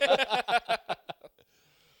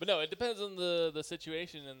 But no, it depends on the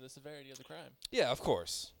situation and the severity of the crime. Yeah, of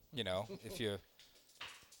course. You know, if you,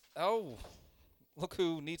 oh, look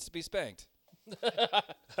who needs to be spanked.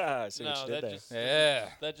 I see what No, you did that there. just Yeah.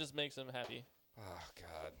 that just makes them happy. Oh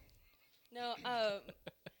God. No,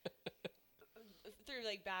 through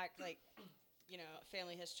like back, like, you know,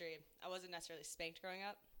 family history, I wasn't necessarily spanked growing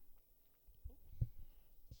up.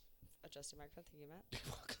 Adjust your microphone, thank you, Matt. You're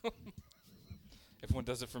welcome. Everyone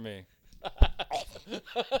does it for me.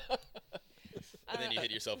 And then you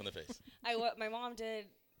hit yourself in the face. My mom did.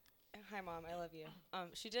 Hi, Mom. I love you.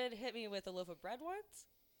 She did hit me with a loaf of bread once,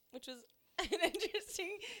 which was an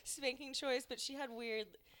interesting spanking choice. But she had weird.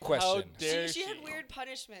 Question. dare She had she? weird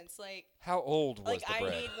punishments, like How old was like the I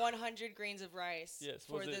bread? need 100 grains of rice Yes,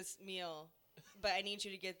 for was it- this meal. but I need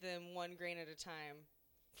you to get them 1 grain at a time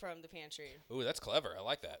from the pantry. Ooh, that's clever. I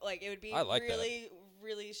like that. Like, it would be I like that. really,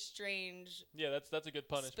 really strange, Yeah, that's a good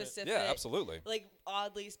punishment. specific, Yeah, absolutely. like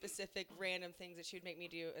oddly specific, random things that she would make me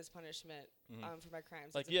do as punishment for my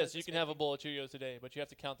crimes. Like, as yes, opposed to you can have a spanking. bowl of Cheerios today, but you have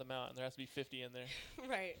to count them out, and there has to be 50 in there.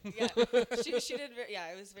 Right. Yeah. she did. Yeah,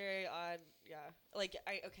 it was very odd. Yeah. Like,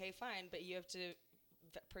 okay, fine, but you have to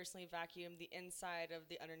personally vacuum the inside of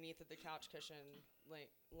the underneath of the couch cushion, like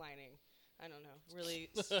lining. I don't know. Really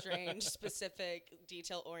strange, specific,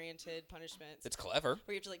 detail-oriented punishments. It's clever.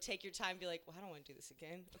 Where you have to like take your time and be like, well, I don't want to do this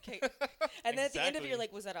again. Okay. And then at the end of it, you're Exactly.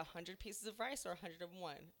 like, was that 100 pieces of rice or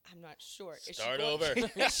 101? I'm not sure. Is she Start going- over.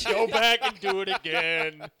 Go back and do it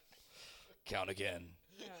again. Count again.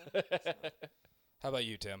 Yeah. How about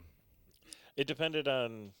you, Tim? It depended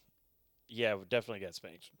on. Yeah, we definitely got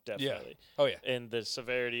spanked. Definitely. Oh yeah. And the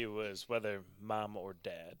severity was whether mom or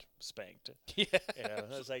dad spanked. Yeah. You know,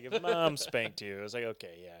 it was like if mom spanked you, it was like,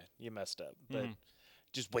 okay, yeah, you messed up, but Mhm.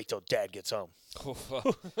 just wait till dad gets home.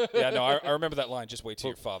 Yeah, no, I remember that line. Just wait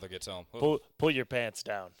till your father gets home. Pull your pants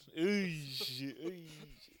down.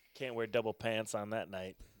 Can't wear double pants on that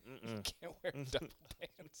night. Mm-mm. Can't wear double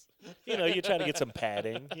pants. You know, you try to get some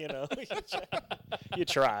padding. You know, you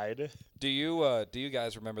tried. Do you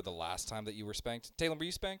guys remember the last time that you were spanked? Taylor, were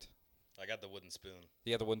you spanked? I got the wooden spoon.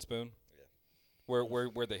 You had the wooden spoon. Yeah.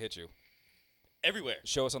 Where'd they hit you? Everywhere.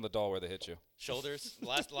 Show us on the doll where they hit you. Shoulders.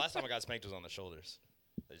 last time I got spanked was on the shoulders.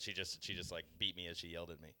 She just like beat me as she yelled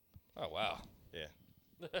at me. Oh wow. Yeah.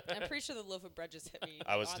 I'm pretty sure the loaf of bread just hit me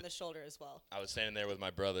I was on t- the shoulder as well. I was standing there with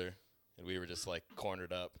my brother, and we were just like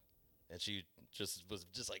cornered up, and she was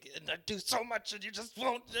just like, I do so much, and you just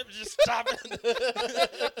won't just stop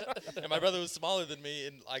it. And my brother was smaller than me,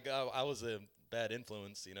 and like I was a bad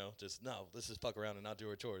influence, you know. Just no, let's just fuck around and not do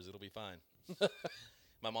our chores. It'll be fine.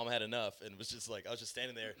 My mom had enough, and was just like, I was just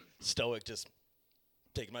standing there, stoic, just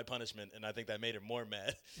taking my punishment, and I think that made her more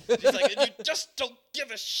mad. She's like, and you just don't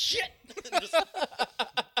give a shit. Just,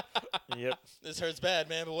 Yep. this hurts bad,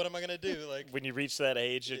 man, but what am I gonna do? Like, When you reach that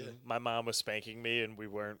age, and Yeah. my mom was spanking me, and we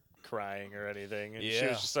weren't crying or anything, and she Yeah.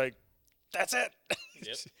 was just like, "That's it."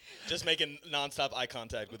 yep. Just making nonstop eye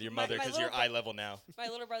contact with your My- mother my because you're little eye level now. My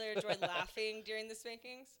little brother enjoyed laughing during the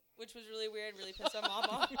spankings, which was really weird, really pissed my mom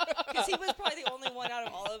off. Because he was probably the only one out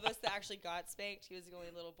of all of us that actually got spanked. He was the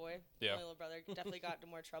only little boy. The Yeah. only little brother. Definitely got into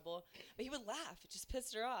more trouble. But he would laugh. It just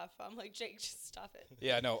pissed her off. I'm like, Jake, just stop it.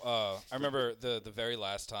 Yeah, no. I remember the very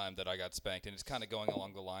last time that I got spanked, and it's kind of going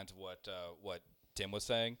along the lines of what Tim was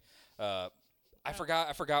saying. I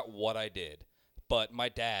forgot what I did, but my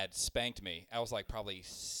dad spanked me. I was like probably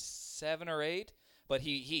 7 or 8, but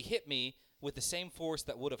he hit me with the same force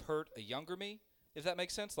that would have hurt a younger me, if that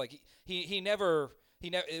makes sense. Like he never.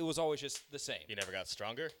 It was always just the same. You never got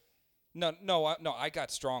stronger? No, I got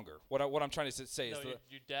stronger. What I'm trying to say is No,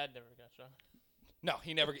 your dad never got shot. no,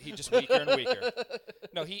 he just weaker and weaker.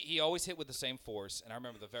 No, he always hit with the same force. And I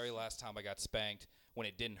remember the very last time I got spanked when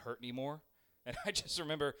it didn't hurt anymore. And I just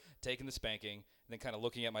remember taking the spanking and then kind of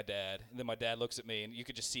looking at my dad. And then my dad looks at me, and you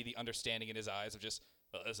could just see the understanding in his eyes of just,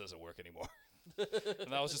 oh, this doesn't work anymore.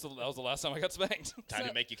 And that was the last time I got spanked. Time So-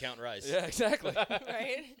 to make you count rice. Yeah, exactly.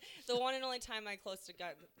 Right? The one and only time I close to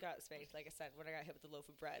got spanked, like I said, when I got hit with the loaf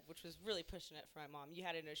of bread, which was really pushing it for my mom. You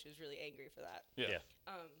had to know she was really angry for that. Yeah.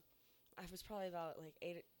 I was probably about like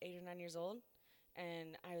 8 or 9 years old,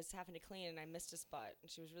 and I was having to clean, and I missed a spot,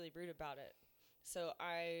 and she was really rude about it. So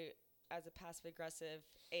I, as a passive aggressive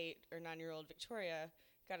 8 or 9-year-old Victoria,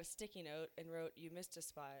 got a sticky note and wrote, "You missed a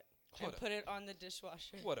spot," and What a- put it on the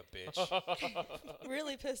dishwasher. What a bitch.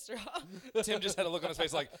 Really pissed her off. Tim just had a look on his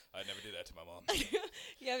face like, I'd never do that to my mom.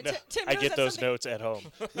 Yeah, No, Tim I knows get that's those something- notes at home.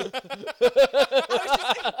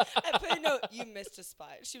 I put a note, "You missed a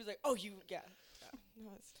spot." She was like, "Oh, you, yeah." No,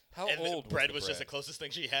 it's- How And old bread was was the just the bread? closest thing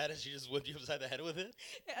she had, and she just whipped you upside the head with it.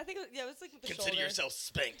 yeah, I think it was like with the Consider shoulder. yourself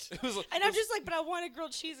spanked. It was like- And I'm just like, but I wanted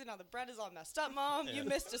grilled cheese, and now the bread is all messed up, Mom. You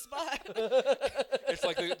missed a spot. It's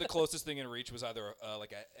like the closest thing in reach was either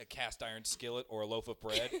like a cast iron skillet or a loaf of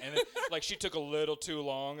bread, and like she took a little too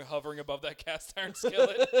long hovering above that cast iron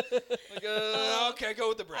skillet. Like, okay, go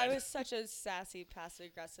with the bread. I was such a sassy,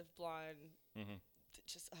 passive-aggressive blonde. Mhm.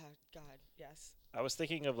 Just, oh, God, yes. I was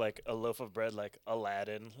thinking of like a loaf of bread, like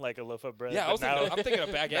Aladdin, like a loaf of bread. Yeah, but I'm thinking of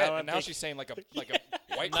now baguette, now and I'm now think- she's saying like a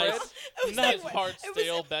White nice, bread? It was nice like- hard it was-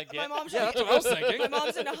 stale My baguette. mom's Yeah, that's what I was thinking. My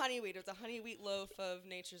mom's into honey wheat. It was a honey wheat loaf of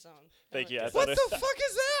Nature's Own. Thank you. What the fuck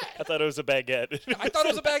is I that? thought it was a baguette. I thought it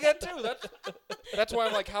was a baguette too. That's why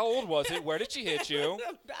I'm like, how old was it? Where did she hit you?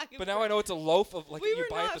 But now I know it's a loaf of like we you were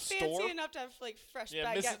buy not at the fancy store. enough to have like fresh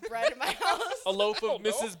Yeah, baguette Mrs. bread in my house. A loaf Oh, of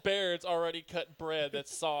no. Mrs. Baird's already cut bread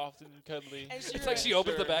that's soft and cuddly. And It's like she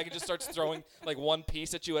opens the bag and just starts throwing like one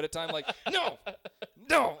piece at you at a time. Like, no,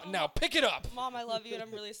 now pick it up. Mom, I love you, and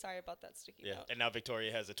I'm really sorry about that sticky Yeah, note. and now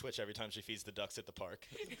Victoria has a twitch every time she feeds the ducks at the park.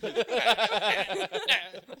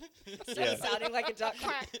 Yeah. Sounding like a duck.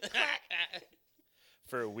 Quack.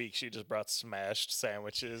 For a week, she just brought smashed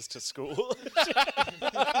sandwiches to school.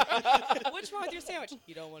 What's wrong with your sandwich?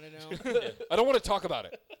 You don't want to know. I don't want to talk about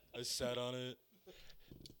it. I sat on it.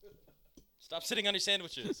 Stop sitting on your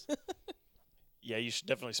sandwiches. Yeah, you should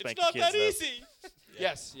definitely spank It's not the kids. that though. easy.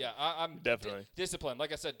 Yes, yeah, I'm Definitely. disciplined.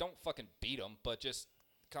 Like I said, don't fucking beat them, but just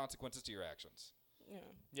consequences to your actions. Yeah.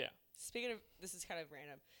 Yeah. Speaking of, this is kind of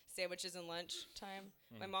random. Sandwiches and lunch time.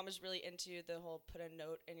 My mom is really into the whole put a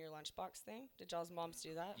note in your lunchbox thing. Did y'all's moms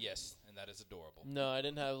do that? Yes, and that is adorable. No, I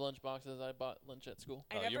didn't have lunch boxes. I bought lunch at school.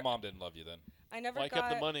 I Oh, never, your mom didn't love you then. I never Well, I got.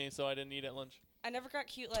 kept the money, so I didn't eat at lunch. I never got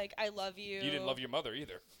cute like I love you. You didn't love your mother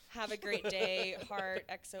either. Have a great day, heart,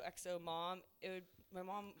 XOXO mom. My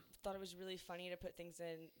mom thought it was really funny to put things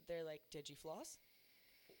in there like, did you floss?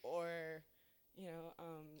 Or, you know,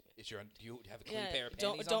 Do you have a clean pair of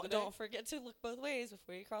panties don't on today? don't forget to look both ways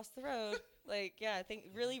before you cross the road. Like, yeah, I think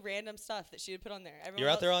really random stuff that she would put on there. Everyone You're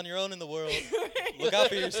out else- there on your own in the world. Look out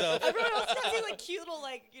for yourself. Everyone else got these like cute little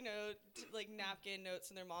like like napkin notes,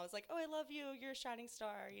 and their mom was like, "Oh, I love you. You're a shining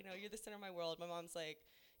star. You know, you're the center of my world." My mom's like,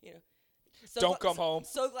 you know, Don't come home.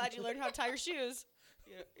 So glad you learned how to tie your shoes.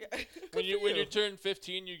 Yeah. When you turn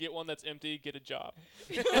 15, you get one that's empty. Get a job.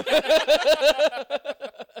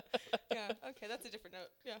 Yeah. Okay, that's a different note.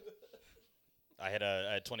 Yeah. I had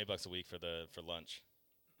 $20 a week for lunch,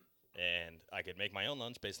 and I could make my own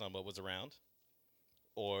lunch based on what was around,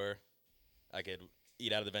 or I could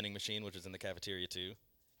eat out of the vending machine, which was in the cafeteria too.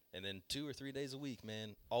 And then 2 or 3 days a week,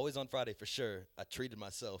 man, always on Friday for sure, I treated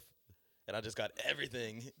myself, and I just got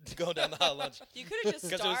everything going down the hot lunch. You could have just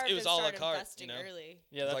 'Cause starved it was and all a started cart, investing you know? early.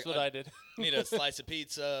 Yeah, It's that's like what I did. Need a slice of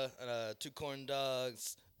pizza, 2 corn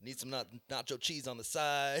dogs, need some nacho cheese on the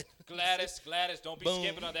side. Gladys, don't be Boom.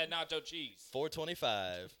 skipping on that nacho cheese.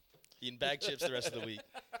 $4.25. Eating bag chips the rest of the week.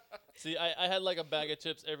 See, I had like a bag of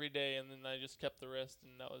chips every day, and then I just kept the rest,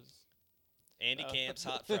 and that was. Andy Oh. Camp's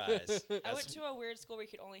hot fries. I went to a weird school where you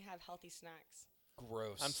could only have healthy snacks.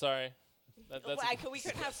 Gross. I'm sorry. That's We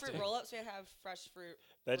couldn't have fruit roll-ups. We had to have fresh fruit.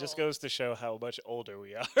 That just roll. goes to show how much older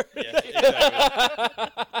we are. Yeah,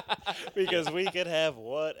 exactly. Because we could have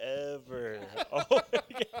whatever. Oh, my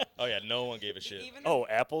God. Oh yeah, no one gave a shit. Even Oh,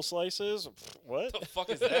 apple slices? Pfft, what? the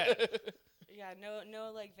fuck is that? yeah,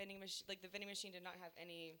 no like vending machine. Like the vending machine did not have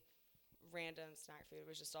any random snack food. It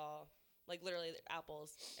was just all like literally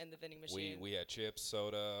apples in the vending machine. we had chips,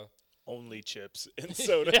 soda. Only chips and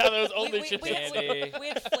soda. Yeah, there was We- only we, chips we, and had, candy. we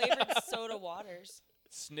had flavored soda waters.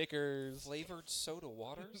 Snickers. Flavored soda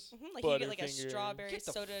waters? Like you get like a Butterfinger. strawberry Get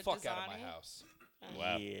the soda. fuck out of my Dasani. house.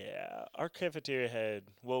 Wow. Yeah. Our cafeteria had,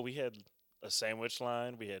 well, we had a sandwich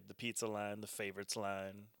line. We had the pizza line, the favorites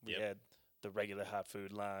line. We Yep. had the regular hot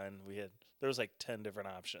food line. There was like 10 different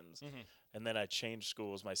options. Mhm. And then I changed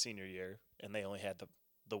schools my senior year, and they only had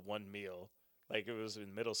the one meal. Like it was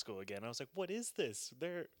in middle school again. I was like, what is this?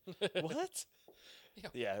 What?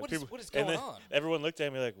 Yeah, What people- is and going then on? Everyone looked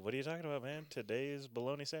at me like, "What are you talking about, man? Today's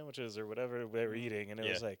bologna sandwiches or whatever they were eating," and it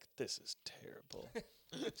was Yeah. like, "This is terrible."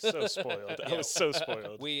 So spoiled. I Yeah. was so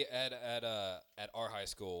spoiled. We at our high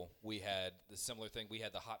school, we had the similar thing. We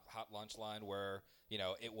had the hot lunch line where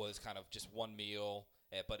it was kind of just one meal,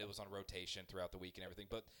 but it was on rotation throughout the week and everything.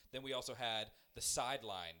 But then we also had the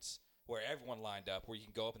sidelines where everyone lined up, where you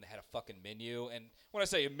can go up and they had a fucking menu. And when I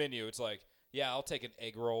say a menu, it's like, yeah, I'll take an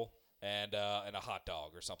egg roll and a hot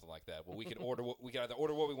dog or something like that. Well, we can we can either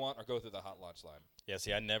order what we want or go through the hot lunch line. Yeah,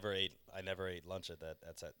 see, I never ate lunch at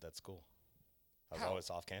that school. I was How? always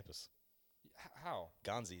off campus. How?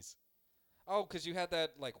 Gonzi's. Oh, because you had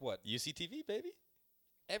that like what UCTV, baby.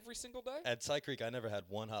 every single day? At Cy Creek, I never had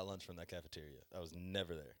one hot lunch from that cafeteria. I was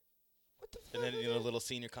never there. What the fuck? And then a little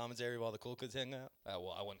senior commons area while the cool kids hang out.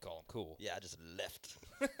 Well, I wouldn't call them cool. Yeah, I just left.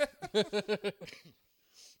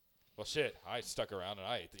 Well, shit, I stuck around and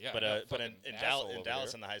I ate. Yeah, but I'm not a but in fucking asshole over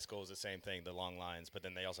Dallas here. in the high school was the same thing, the long lines. But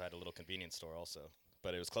then they also had a little convenience store also.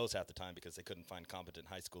 But it was closed half the time because they couldn't find competent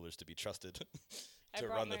high schoolers to be trusted I to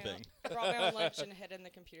brought run the my thing. own- I brought my own lunch and hid in the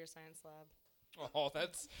computer science lab. Oh,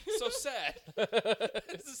 that's so sad.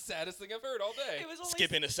 It's the saddest thing I've heard all day. It was only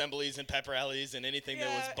Skipping assemblies and pep rallies and anything that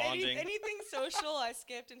was bonding. anything social, I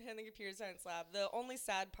skipped and hit the computer science lab. The only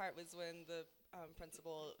sad part was when the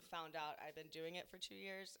principal found out I'd been doing it for 2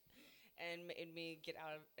 years and made me get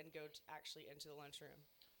out of and go actually into the lunchroom.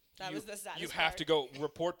 That was the saddest You have part. to go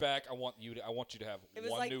report back. I want you to have It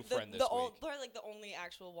was one like new the, friend this the week. probably like the only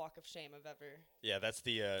actual walk of shame I've ever. Yeah, that's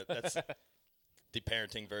the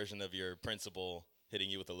parenting version of your principal hitting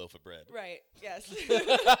you with a loaf of bread. Right. Yes.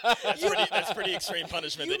 That's pretty extreme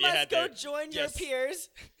punishment You that you must had go there. join your Yes. peers.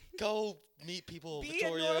 Go meet people, Be a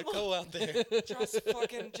Victoria. normal- Go out there.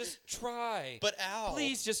 just try. But ow.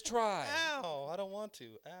 Please just try. Ow. I don't want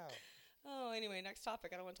to. Ow. Oh, anyway, next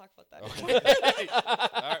topic. I don't want to talk about that. Okay.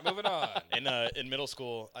 All right, moving on. In middle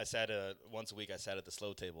school, I sat once a week. I sat at the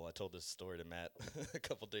slow table. I told this story to Matt a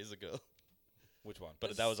couple days ago. Which one?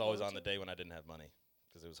 But The that was always slow on the day when I didn't have money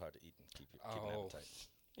because it was hard to eat and keep an Oh. appetite.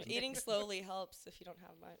 Eating slowly helps if you don't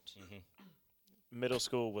have much. Middle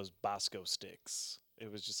school was Bosco sticks.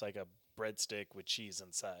 It was just like a breadstick with cheese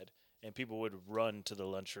inside. And people would run to the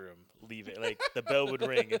lunchroom, leave it. Like the bell would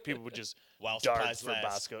ring, and people would just While dart supplies for last.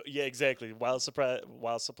 Bosco. Yeah, exactly. While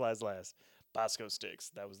supplies last, Bosco sticks.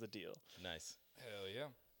 That was the deal. Nice. Hell yeah.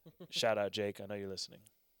 Shout out, Jake. I know you're listening.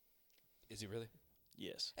 Is he really?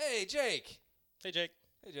 Yes. Hey, Jake. Hey, Jake.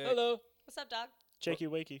 Hey, Jake. Hello. What's up, dog? Jakey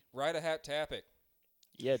wakey. Ride a hat, tap it.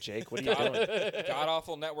 Yeah, Jake. What are you doing?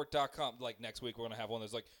 GodAwfulNetwork.com. Like next week, we're gonna have one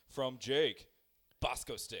that's like from Jake.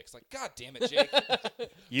 Bosco sticks. Like, God damn it, Jake.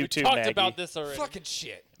 You too, Talked Maggie. about this already. Fucking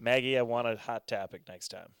shit. Maggie, I want a hot topic next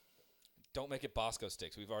time. Don't make it Bosco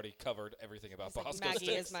sticks. We've already covered everything about It's like Bosco Maggie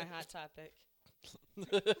sticks. is my hot topic.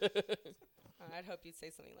 I'd hope you'd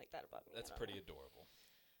say something like that about me. That's I don't pretty know. adorable.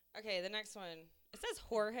 Okay, the next one. It says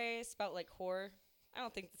Jorge, spelled like whore. I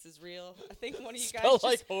don't think this is real. I think one of you guys Spell just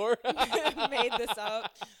like whore. made this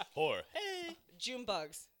up. Whore. June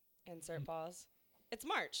bugs. Insert pause. It's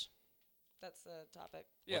March. That's the topic.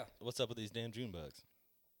 Yeah. What's up with these damn June bugs?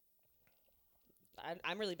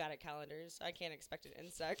 I'm really bad at calendars. I can't expect an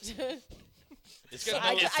insect. Is gonna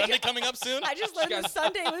Sunday, know- is Sunday coming up soon? I just learned that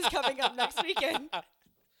Sunday was coming up next weekend.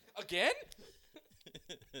 Again?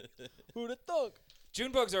 Who'da thunk?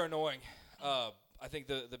 June bugs are annoying. I think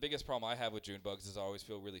the biggest problem I have with June bugs is I always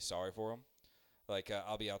feel really sorry for them. Like,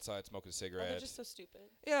 I'll be outside smoking a Oh, cigarette. they're just so stupid.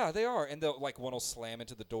 Yeah, they are. And like one will slam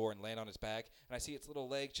into the door and land on his back, and I see its little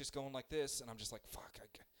legs just going like this, and I'm just like, fuck.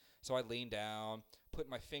 So I lean down, put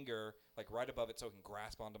my finger like right above it so it can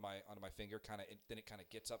grasp onto my finger, then it kind of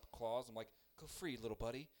gets up claws. I'm like, go free, little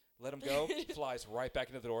buddy. Let him go. Flies right back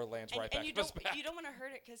into the door, lands right back you on his don't back. you don't want to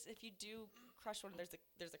hurt it because if you do crush one,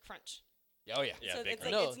 there's a crunch. Oh yeah. Yeah, so big it's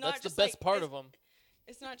crunch. like, No, it's not that's the just best like, part it's, of them.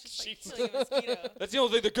 It's not just like Jeez. killing a mosquito. That's the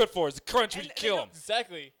only thing they're good for is the crunch when And you they kill don't- them.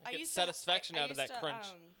 Exactly. I Get used satisfaction to, out of that crunch.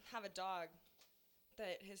 Have a dog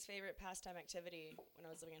that his favorite pastime activity when I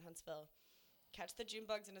was living in Huntsville, catch the June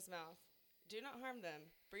bugs in his mouth, do not harm them,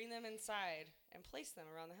 bring them inside, and place them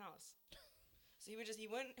around the house. So he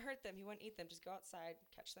wouldn't hurt them, he wouldn't eat them, just go outside,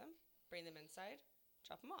 catch them, bring them inside,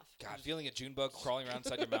 drop them off. God, feeling a June bug crawling around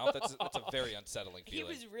inside your mouth, that's a very unsettling He feeling.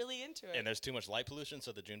 was really into it. And there's too much light pollution,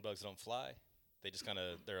 so the June bugs don't fly. They just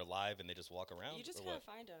they're alive and they just walk around. You just or gotta what?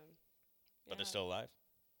 find them. But they're still alive.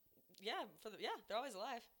 Yeah, they're always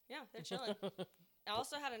alive. Yeah, they're chilling. I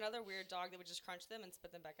also had another weird dog that would just crunch them and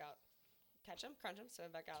spit them back out. Catch them, crunch them, spit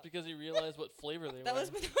them back out. Because he realized what flavor they That were. was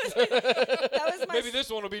that was my Maybe this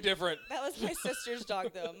one will be different. that was my sister's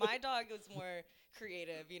dog though. My dog was more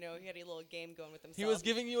creative. You know, he had a little game going with himself. He was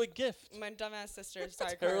giving you a gift. my dumbass sister.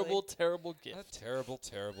 Sorry, Terrible, Carly. terrible A gift. terrible,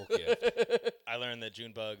 terrible gift. I learned that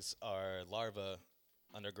June bugs are larvae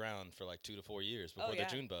underground for like 2 to 4 years before yeah. they're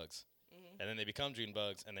June bugs. And then they become June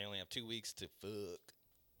bugs and they only have 2 weeks to fuck.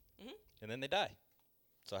 And then they die.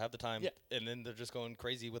 So half the time, Yeah. and then they're just going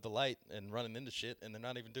crazy with the light and running into shit, and they're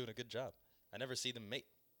not even doing a good job. I never see them mate.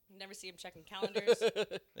 Never see him checking calendars.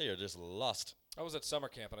 They are just lost. I was at summer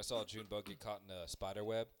camp and I saw a June bug get caught in a spider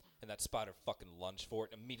web, and that spider fucking lunged for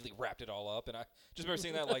it and immediately wrapped it all up. And I just remember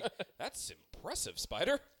seeing that like, that's impressive,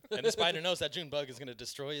 spider. And the spider knows that June bug is going to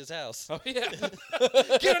destroy his house. Oh yeah,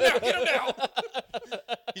 get him now, get him now.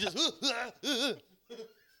 He just,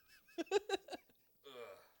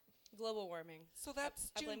 Global warming. So that's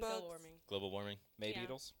I blame global warming. global warming. May Yeah.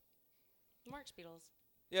 beetles. March beetles.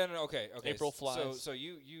 Yeah, no, okay. April So flies.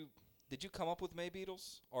 you did you come up with May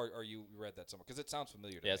beetles, or you read that somewhere? Because it sounds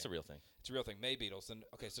familiar to me. Yeah, it's a real thing. It's a real thing. May beetles. And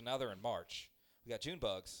okay, so now they're in March. We got June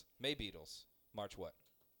bugs, May beetles. March what?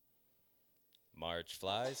 March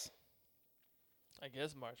flies. I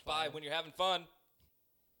guess March. Bye fly. when you're having fun.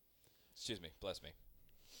 Excuse me. Bless me.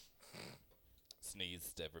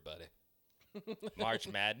 Sneezed, everybody. March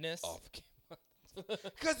Madness. Off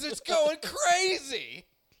because it's going crazy.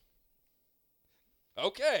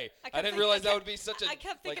 Okay, I kept didn't thinking- realize I that kept- would be such a I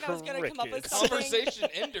kept thinking like I was gonna come up with crickets. something. conversation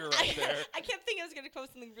ender right there. I kept thinking I was gonna come up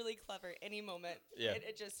with something really clever any moment. Yeah.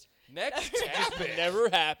 It just. Next Just topic. never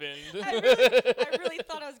happened. I really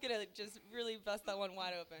thought I was gonna just really bust that one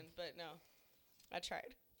wide open, but no, I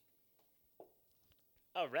tried.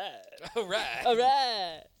 All right. All right. All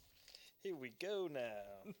right. Here we go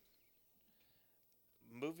now.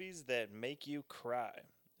 Movies that make you cry.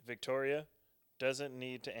 Victoria doesn't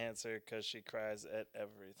need to answer because she cries at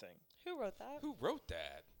everything. Who wrote that? Who wrote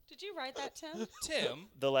that? Did you write that, Tim? Tim.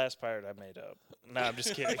 The last part I made up. No, I'm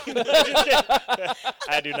just kidding. I'm just kidding.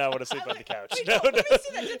 I do not want to sleep on the couch. Wait, No, no, no. let me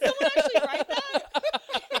see that. Did someone actually write that?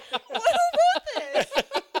 Who wrote this?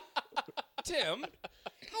 Tim.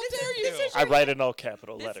 How dare you? I write in all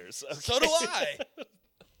capital This- letters. So do I.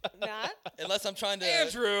 Not. Unless I'm trying to.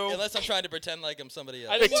 Andrew. Unless I'm trying to pretend like I'm somebody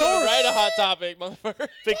else. I didn't want to write a hot topic, motherfucker.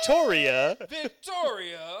 Victoria.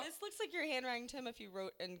 Victoria. This looks like your handwriting, Tim, if you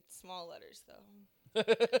wrote in small letters, though.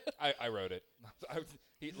 I wrote it.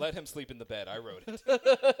 He let him sleep in the bed. I wrote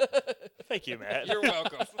it. Thank you, Matt. You're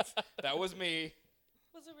welcome. That was me.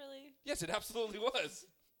 Was it really? Yes, it absolutely was.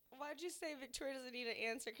 Why'd you say Victoria doesn't need an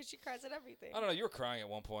answer? Because she cries at everything. I don't know. You were crying at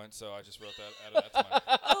one point, so I just wrote that. Added that to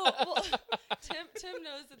my. Oh, well, Tim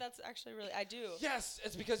knows that that's actually really. I do. Yes,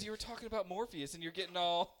 it's because you were talking about Morpheus and you're getting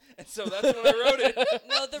all, and so that's when I wrote it.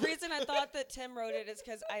 No, the reason I thought that Tim wrote it is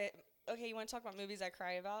because Okay, you want to talk about movies I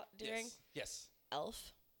cry about during? Yes.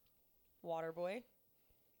 Elf, Waterboy.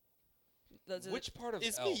 Those are Which part of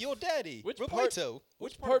It's Elf? me, your daddy. Which Roberto.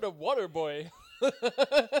 Which part of Waterboy?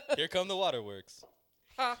 Here come the waterworks.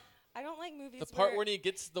 I don't like movies. The part when he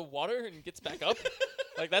gets the water and gets back up?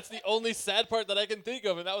 Like, that's the only sad part that I can think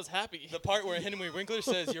of, and that was happy. The part where Henry Winkler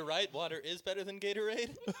says, "You're right, water is better than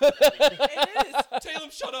Gatorade." it is.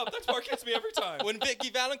 Talem, shut up. That part gets me every time. When Vicky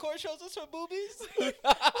Valancourt shows us her boobies.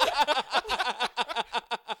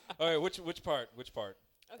 All right, which part? Which part?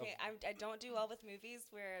 Okay, I don't do well with movies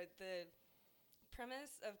where the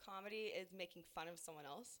premise of comedy is making fun of someone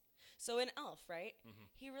else. So in Elf, right?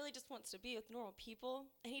 He really just wants to be with normal people,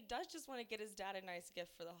 and he does just want to get his dad a nice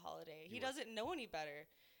gift for the holiday. He doesn't know any better,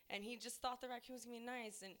 and he just thought the raccoon was gonna be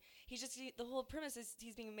nice, and the whole premise is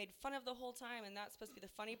he's being made fun of the whole time, and that's supposed to be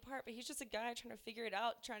the funny part. But he's just a guy trying to figure it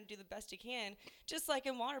out, trying to do the best he can, just like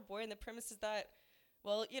in Waterboy. And the premise is that,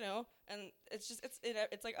 well, and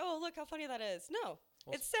it's like, oh, look how funny that is. No.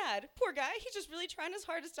 It's sad. Poor guy. He's just really trying his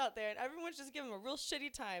hardest out there, and everyone's just giving him a real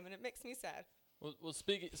shitty time, and it makes me sad. Well,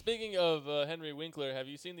 speaking of Henry Winkler, have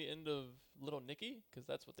you seen the end of Little Nicky? Because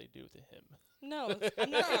that's what they do to him. No, I'm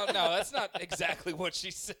not. No, that's not exactly what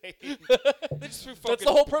she's saying. They just threw That's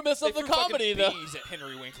the whole premise they of the threw fucking comedy, though. bees at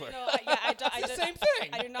Henry Winkler. No, I don't. It's the same thing.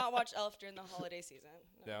 I do not watch Elf during the holiday season.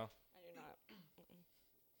 No, No. I do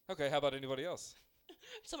not. Okay, how about anybody else?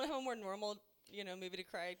 Someone have a more normal, movie to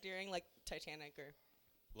cry during, like Titanic or.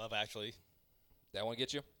 Love Actually. That one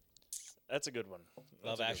get you? That's a good one. That's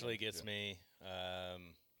Love a good Actually one. gets me.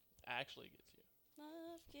 Actually gets you.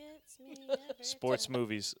 Love gets me every Sports time.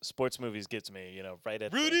 movies. Sports movies gets me. Right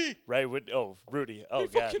at Rudy! right with Rudy. Oh He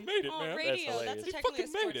God. fucking made it, Oh, man. radio. That's hilarious. a He technically a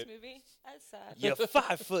fucking made sports it. movie. That's sad. You're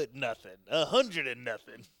 5 nothing, 100 and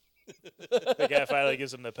nothing. The guy finally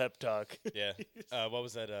gives him the pep talk. Yeah. What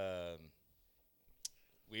was that?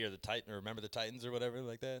 We Are the Titan, or Remember the Titans, or whatever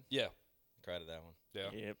like that. Yeah. Cried at that one.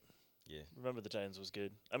 Yeah. Yep. Yeah. Remember the Titans was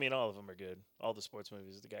good. I mean, all of them are good. All the sports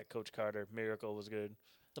movies. The guy Coach Carter, Miracle was good.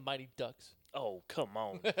 The Mighty Ducks. Oh, come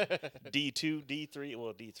on. D2, D3.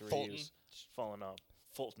 Well, D3 Fulton. is falling off.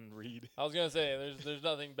 Fulton Reed. I was gonna say there's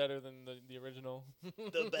nothing better than the original.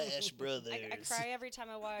 The Bash Brothers. I cry every time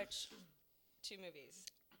I watch two movies: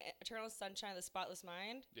 Eternal Sunshine of the Spotless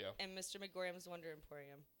Mind Yeah. and Mr. McGorium's Wonder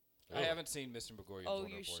Emporium. I haven't seen Mr. McGorium's Oh, Wonder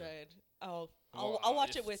you Emporium. should. Oh, Well, I'll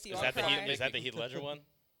watch if- it with you. Is I'll that the cry. Heath, is that the Heath Ledger one?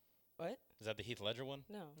 What? Is that the Heath Ledger one?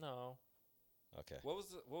 No. No. Okay. What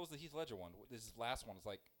was the Heath Ledger one? This last one is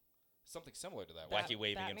like something similar to that That- one. Wacky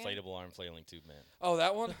waving Batman? inflatable arm flailing tube man. Oh,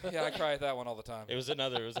 that one? Yeah, I cry at that one all the time. It was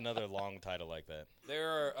another long title like that.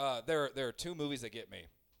 There are two movies that get me,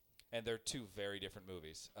 and they're two very different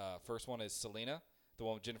movies. First one is Selena, the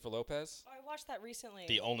one with Jennifer Lopez. Oh, I watched that recently.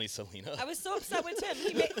 The only Selena. I was so upset with him.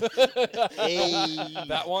 He made, Hey,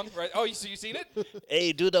 That one, right? Oh, so you seen it?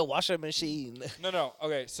 hey, do the washing machine. No.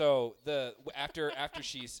 Okay, so after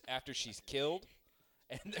she's killed,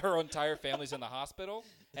 and her entire family's in the hospital,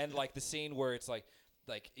 and like the scene where it's like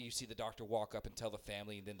you see the doctor walk up and tell the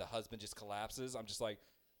family, and then the husband just collapses. I'm just like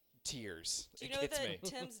tears. do you It know gets that me.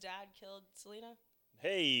 Tim's dad killed Selena?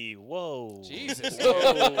 Hey, whoa. Jesus.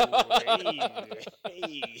 Whoa.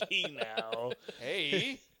 hey, now.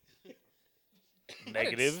 Hey.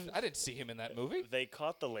 Negative. I didn't see him in that movie. They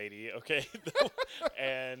caught the lady, okay,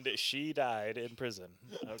 and she died in prison.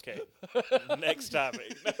 Okay, next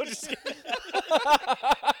topic. No, just kidding.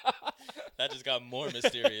 That just got more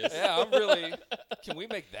mysterious. Yeah, I'm really. Can we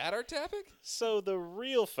make that our topic? So the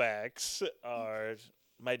real facts are,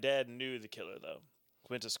 my dad knew the killer though.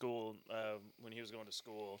 Went to school when he was going to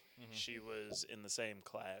school. She was in the same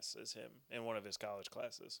class as him in one of his college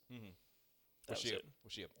classes. That was it.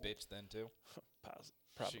 Was she a bitch then too?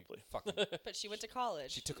 Probably. She fucking. But she went to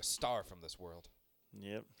college. She took a star from this world.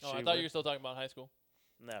 Yep. Oh, she I thought went- you were still talking about high school.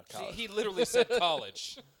 No, See, college. he literally said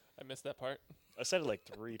college. I missed that part. I said it like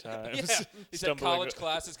 3 times. Yeah, he said Stumbling college o-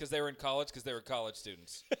 classes because they were in college because they were college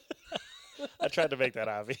students. I tried to make that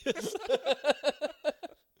obvious.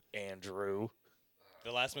 Andrew.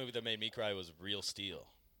 The last movie that made me cry was Real Steel.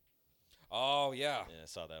 Oh yeah. Yeah, I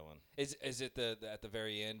saw that one. Is it the at the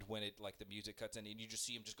very end when it like the music cuts in and you just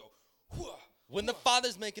see him just go, "Whoa." When the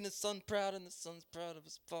father's making his son proud and the son's proud of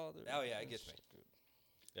his father. Oh yeah, it gets me.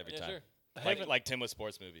 Every Yeah, time. sure. Like Tim with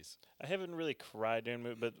sports movies. I haven't really cried during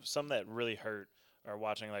movie, but some that really hurt are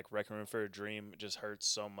watching like Requiem for a Dream. It just hurts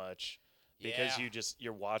so much because Yeah.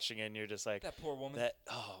 you're watching it and you're just like That poor woman. that.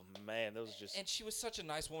 Oh man, those just And she was such a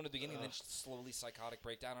nice woman at the beginning, and then she slowly psychotic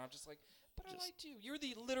breakdown. And I'm just like, but I liked you. You're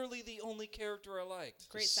literally the only character I liked.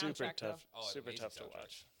 Great super soundtrack, tough, though. Oh, super amazing tough to soundtrack.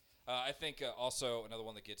 watch. I think also another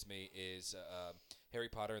one that gets me is Harry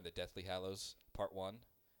Potter and the Deathly Hallows Part 1,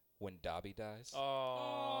 when Dobby dies.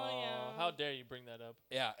 Oh, yeah. How dare you bring that up?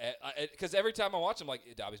 Yeah, because every time I watch, I'm like,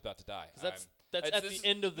 Dobby's about to die. 'Cause that's it's- at this the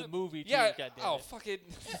end of the movie. Too, Yeah. God damn Oh, it. fucking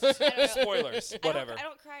I don't know. spoilers. Whatever. I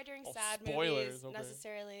don't cry during Oh, sad spoilers, movies okay.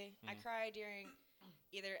 necessarily. I cry during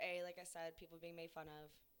either like I said, people being made fun of.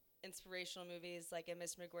 Inspirational movies like in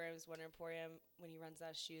Miss McGuire's Wonder Emporium, when he runs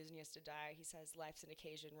out of shoes and he has to die, he says, "Life's an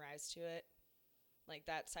occasion, rise to it." Like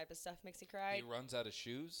that type of stuff makes me cry. He runs out of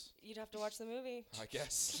shoes. You'd have to watch the movie. I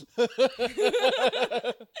guess.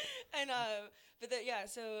 And yeah,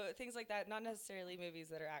 so things like that, not necessarily movies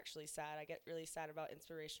that are actually sad. I get really sad about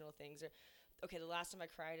inspirational things. Or okay, the last time I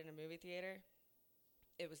cried in a movie theater,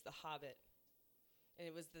 it was The Hobbit, and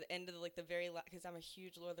it was the end of the very because I'm a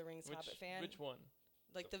huge Lord of the Rings Hobbit fan. Which one?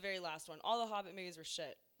 Like the very last one. All the Hobbit movies were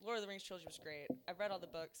shit. Lord of the Rings trilogy was great. I've read all the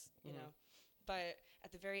books, you know, but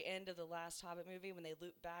at the very end of the last Hobbit movie, when they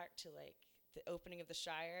loop back to like the opening of the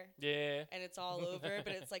Shire. Yeah. And it's all over,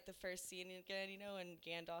 but it's like the first scene again, you know, and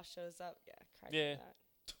Gandalf shows up. Yeah, cried Yeah. for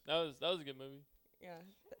that. That was a good movie. Yeah.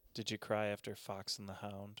 Did you cry after Fox and the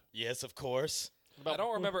Hound? Yes, of course. I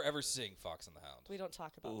don't remember ever seeing Fox and the Hound. We don't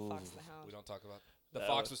talk about the Fox and the Hound. We don't talk about the That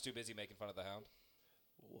Fox was- was too busy making fun of the Hound.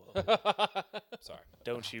 Whoa. Sorry.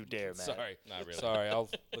 Don't you dare, man. Sorry. Not really. Sorry, I'll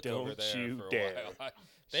look over Don't there you for a dare. while.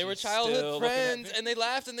 They were She's still childhood looking at friends, me. and they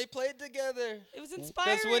laughed and they played together. It was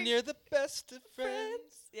inspiring. Because when you're the best of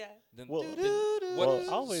friends. Yeah. Then, Well, then what We'll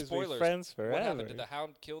always spoilers, be friends What forever. happened? Did the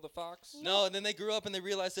Hound kill the fox? No, and then they grew up and they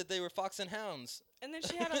realized that they were fox and hounds. And then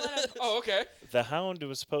she had a lot of. Oh, okay. The Hound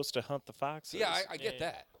was supposed to hunt the foxes. Yeah, I get Yeah.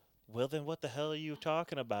 that. Well, then what the hell are you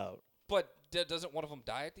talking about? But doesn't one of them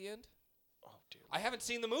die at the end? Oh, dear. I haven't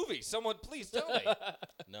seen the movie. Someone please tell me.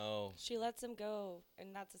 No. She lets him go,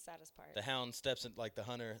 and that's the saddest part. The hound steps in, like the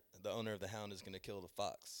owner of the hound is going to kill the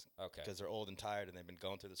fox. Okay. Because they're old and tired and they've been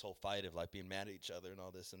going through this whole fight of like being mad at each other and all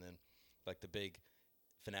this. And then like the big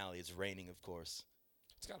finale is raining, of course.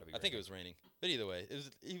 It's got to be. I think it raining. was raining. But either way,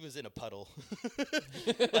 he was in a puddle.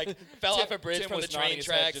 like fell off a bridge Tim from was the nodding train his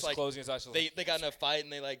head, tracks. just Like closing his eyes. they got in a fight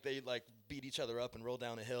and they beat each other up and roll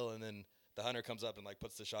down a hill, and then the hunter comes up and like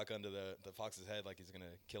puts the shotgun to the fox's head like he's gonna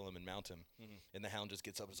kill him and mount him. And the hound just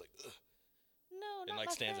gets up and is like, ugh, No, and not like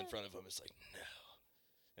my stands in friend. front of him. It's like, no.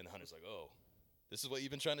 And the hunter's like, oh, this is what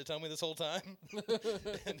you've been trying to tell me this whole time.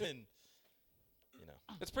 And then, you know,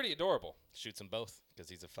 It's pretty adorable. shoots them both because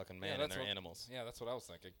he's a fucking man and that's they're what- animals. Yeah, that's what I was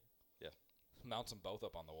thinking. Yeah. Mounts them both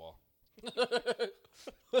up on the wall.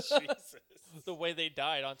 Jesus. The way they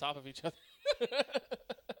died on top of each other.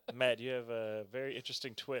 Matt, you have very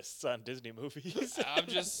interesting twists on Disney movies. I'm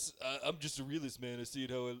just a realist, man. I see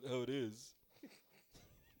it how it is.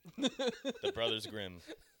 The Brothers Grimm.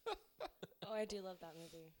 Oh, I do love that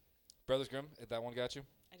movie. Brothers Grimm, that one got you?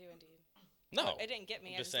 I do indeed. No, It didn't get me.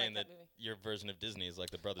 I'm I just just saying like that that movie. your version of Disney is like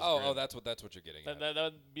the Brothers Oh, Grimm. that's what you're getting at. That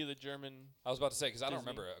would be the German. I was about to say because I don't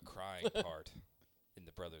Disney. remember a crying part in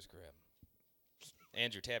the Brothers Grimm.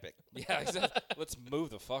 Andrew Tappick. Yeah, exactly. Let's move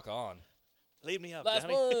the fuck on. Leave me up, Last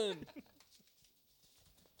Johnny. one.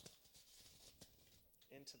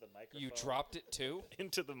 into the microphone. You dropped it too?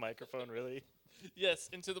 into the microphone, really? Yes,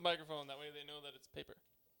 into the microphone. That way they know that it's paper,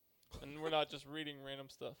 and we're not just reading random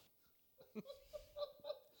stuff.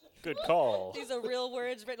 Good call. These are real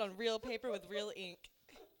words written on real paper with real ink.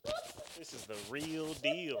 This is the real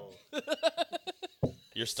deal.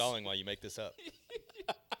 You're stalling while you make this up.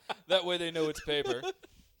 That way they know it's paper.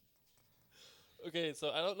 Okay, so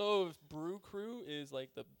I don't know if Brew Crew is like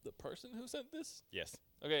the person who sent this. Yes.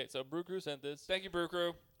 Okay, so Brew Crew sent this. Thank you, Brew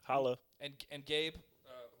Crew. Holla. And Gabe,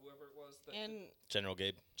 whoever it was. And General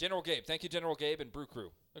Gabe. General Gabe. Thank you, General Gabe and Brew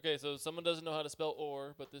Crew. Okay, so someone doesn't know how to spell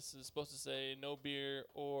or, but this is supposed to say no beer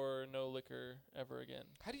or no liquor ever again.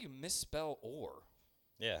 How do you misspell or?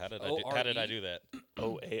 Yeah, how did O-R-E? how did I do that?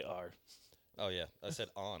 OAR. Oh yeah, I said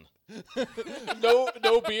on.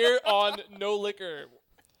 no beer on no liquor.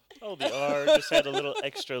 Oh, the R just had a little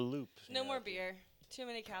extra loop. no more beer. Too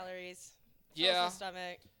many calories. Yeah. Fills the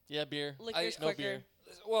stomach. Yeah, beer. Liquor's no quicker. beer.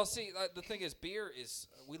 Well, see, the thing is, beer is.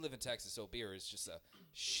 We live in Texas, so beer is just a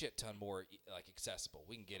shit ton more accessible.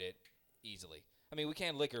 We can get it easily. I mean, we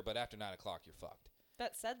can liquor, but after 9 o'clock, you're fucked.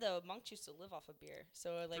 That said, though, monks used to live off of beer.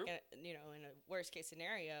 So, like, True. in a worst case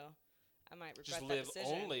scenario, I might regret Just that live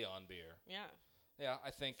decision. only on beer. Yeah, Yeah,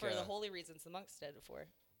 I think for the holy reasons the monks did before.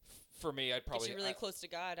 for me, I'd probably Gets you really close to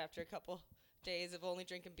God after a couple days of only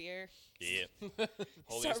drinking beer. Yeah.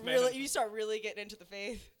 You start really getting into the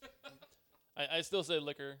faith. I still say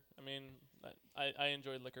liquor. I mean, I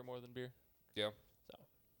enjoy liquor more than beer. Yeah. So,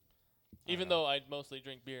 even though I mostly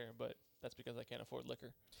drink beer, but that's because I can't afford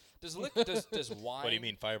liquor. Does does wine? What do you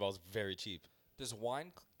mean? Fireball's very cheap. Does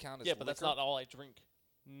wine count as Yeah, but that's liquor? not all I drink.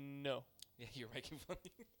 No. Yeah, you're making fun.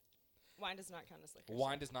 Wine does not count as liquor.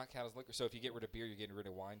 Wine does not count as liquor. So if you get rid of beer, you're getting rid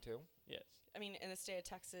of wine too. Yes. I mean, in the state of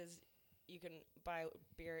Texas, you can buy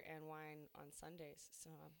beer and wine on Sundays. So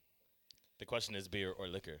The question is beer or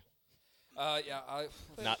liquor, Yeah, I.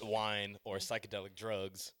 not wine or psychedelic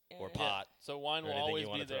drugs or Yeah. pot So wine or will anything always you be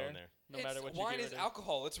want to throw there, in there. no matter what you wine get is rid of.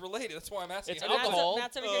 alcohol. It's related. That's why I'm asking. It's I don't know. alcohol.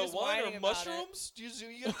 Matt's over here just Wine whining or about mushrooms? Do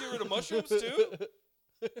you get rid of mushrooms too?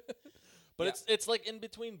 But Yeah. it's like in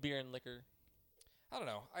between beer and liquor. I don't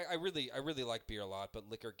know. I really like beer a lot, but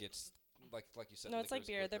liquor gets like you said. No, it's like liquor's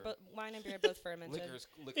beer. They're quicker. both wine and beer are both fermented. Liquor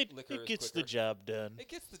It is gets the quicker. job done. It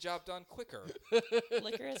gets the job done quicker.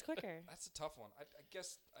 Liquor is quicker. That's a tough one. I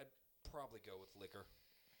guess I'd probably go with liquor.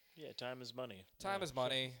 Yeah, time is money. Time is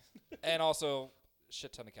money, and also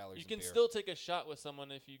shit ton of calories. You in can beer. still take a shot with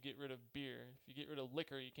someone if you get rid of beer. If you get rid of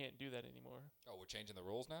liquor, you can't do that anymore. Oh, we're changing the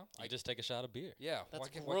rules now. You just take a shot of beer. Yeah. That's why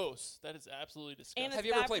can't- gross. That is absolutely disgusting. And Have it's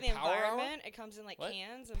you ever bad played for the Power Hour? environment. It comes in like What?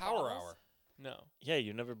 cans and Power bottles. Hour. No. Yeah,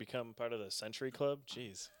 you never become part of the Century Club?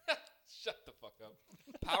 Jeez. Shut the fuck up.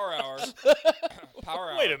 Power Hour.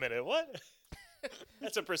 Power Hour. Wait a minute, what?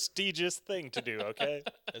 That's a prestigious thing to do, okay?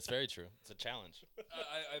 It's very true. It's a challenge.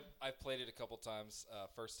 I've played it a couple times.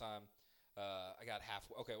 First time, I got half.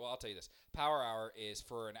 Okay, well I'll tell you this. Power Hour is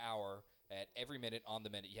for an hour. At every minute on the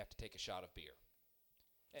minute, you have to take a shot of beer.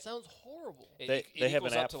 It sounds horrible. They have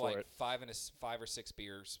equals an up app to for like it. 5 or 6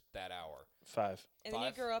 beers that hour. 5. And then you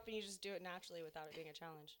 5? grow up and you just do it naturally without it being a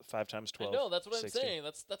challenge. 5 times 12. No, that's what 60. I'm saying.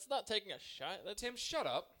 That's not taking a shot. Tim, shut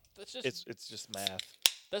up. That's just It's just math.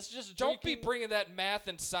 that's just Don't be drinking, bringing that math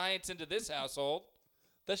and science into this household.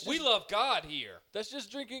 That's just, We love God here. That's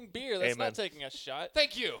just drinking beer. That's Amen. not taking a shot.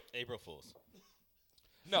 Thank you. April Fools.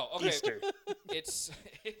 No, okay. Easter. It's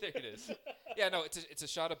there it is. Yeah, no, it's a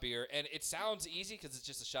shot of beer, and it sounds easy because it's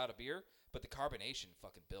just a shot of beer, but the carbonation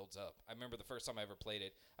fucking builds up. I remember the first time I ever played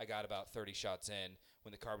it, I got about 30 shots in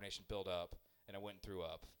when the carbonation built up, and I went and threw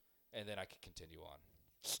up, and then I could continue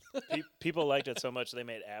on. People liked it so much they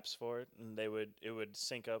made apps for it, and it would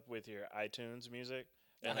sync up with your iTunes music,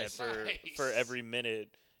 and Nice. then for Nice. every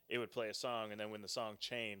minute it would play a song, and then when the song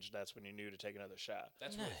changed, that's when you knew to take another shot.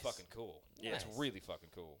 That's really Nice. fucking cool. Yeah. That's really fucking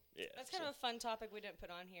cool. Yeah, That's kind of a fun topic we didn't put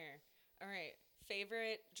on here. All right,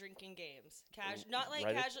 favorite drinking games. Not like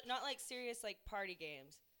write it. casual, not like serious like party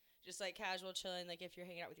games. Just like casual chilling, like if you're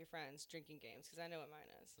hanging out with your friends, drinking games. Because I know what mine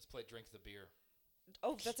is. Let's play Drink the Beer.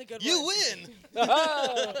 Oh, that's a good You one. win.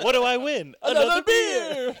 What do I win? Another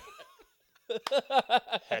beer.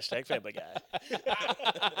 Hashtag Family Guy.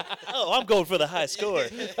 Oh, I'm going for the high score.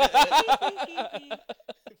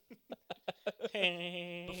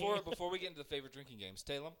 Before we get into the favorite drinking games,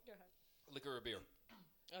 Talem, Go ahead. liquor or beer?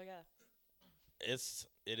 Oh yeah.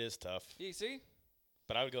 It is tough, You see?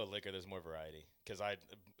 but I would go with liquor. There's more variety because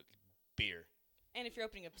beer. And if you're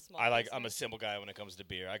opening a small, I'm a business. simple guy when it comes to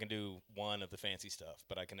beer. I can do one of the fancy stuff,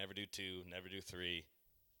 but I can never do 2, never do 3.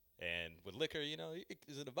 And with liquor,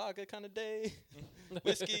 is it a vodka kind of day?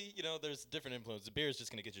 Whiskey, there's different influences. The beer is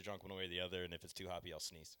just going to get you drunk one way or the other, and if it's too hoppy, I'll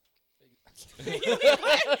sneeze.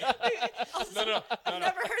 No. I've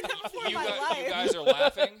never heard that before in You my life. guys are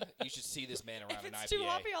laughing. You should see this man around If an it's IPA. too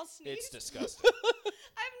hoppy, I'll sneeze. It's disgusting.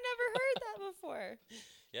 I've never heard that before.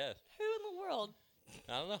 Yeah. Who in the world?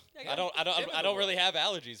 I don't know. Like, I don't really have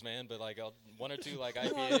allergies, man. But like one or two like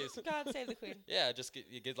IPAs. God save the queen. Yeah, just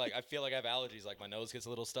you get like I feel like I have allergies. Like my nose gets a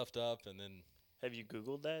little stuffed up, and then Have you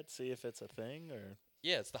Googled that? See if it's a thing or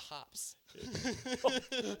yeah, it's the hops. is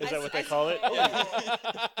that what they call it?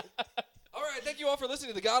 All right, thank you all for listening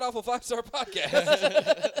to the God Awful 5-Star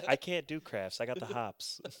Podcast. I can't do crafts. I got the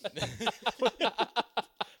hops.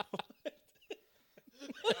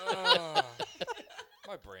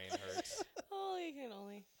 My brain hurts. Holy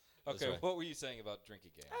cannoli. Okay, right. what were you saying about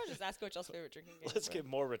drinking games? I was just asking what y'all's favorite drinking game Let's were. get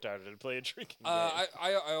more retarded and play a drinking game.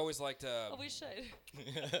 I always liked. Oh, we should.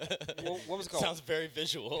 What was it called? Sounds very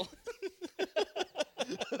visual.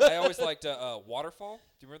 I always liked Waterfall.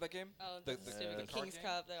 Do you remember that game? Oh, The- the, the- the the card King's game?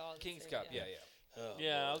 Cup. They're all the King's same, Cup. Yeah. Oh,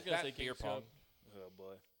 Yeah, I boy. was gonna That say beer King's pong. Cup. Oh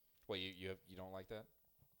boy. Wait, you don't like that?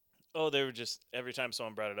 Oh, they were just every time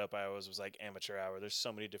someone brought it up, I always was like amateur hour. There's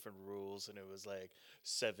so many different rules, and it was like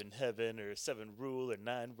 7 heaven or 7 rule or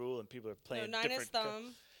 9 rule, and people are No, playing 9 different. is thumb.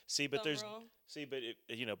 See, but thumb there's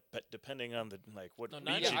rule. but depending on the like what No,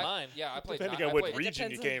 9 region, is mine. Yeah, I played. depending I on what played-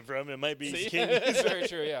 region you depends on- came from, it might be See? king. It's very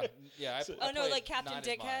true. Yeah, yeah. I Oh no, played like Captain 9 is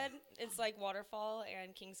mine. Dickhead. It's like Waterfall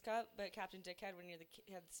and King's Cup, but Captain Dickhead, when you're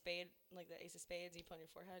have the spade, like the ace of spades, you put on your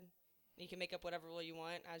forehead. You can make up whatever rule you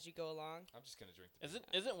want as you go along. I'm just gonna drink.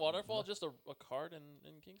 The Isn't Waterfall just a card in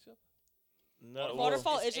King's Cup? No, well,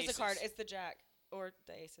 Waterfall it's is just a card. aces. It's the jack or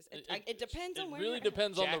the aces. It, It- it depends It on where. really you're at.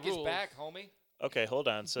 depends on Jack the is rules. back, homie. Okay, hold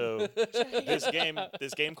on. So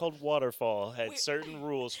this game called Waterfall had We- certain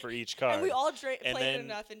rules for each card. And we all And played then-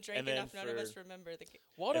 enough and drank and then enough. None of us for- remember the.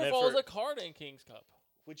 Waterfall is for- a card in King's Cup.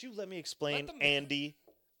 Would you let me explain, Let them- Andy?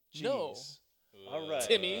 No. Jeez. All right.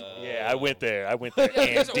 Timmy. Yeah, I went there. Yeah,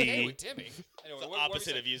 It's okay Andy. with Timmy. Anyway, It's the what were we opposite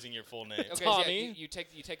saying? of using your full name. Okay, so Tommy. yeah, you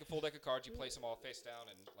take a full deck of cards, you place them all face down,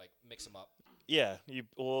 and like mix them up. Yeah,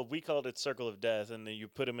 we called it Circle of Death, and then you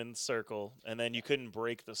put them in the circle, and then you couldn't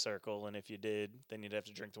break the circle, and if you did, then you'd have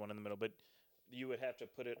to drink the one in the middle. But you would have to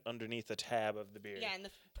put it underneath the tab of the beer. Yeah, and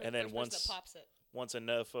the And then first once- person that pops it. Once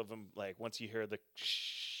enough of them, like once you hear the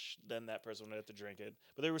shh, then that person would have to drink it.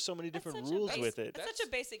 But there were so many That's different such a rules basi- with it. That's such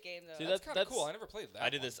a basic game, though. See, That's kind of that's- cool. I never played that. I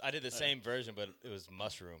did one. this. I did the same version, but it was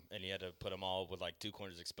mushroom, and you had to put them all with like 2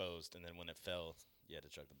 corners exposed, and then when it fell, you had to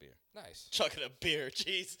chug the beer. Nice. Chugging a beer,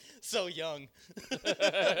 jeez, so young. when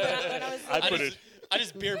I was I like, put it. I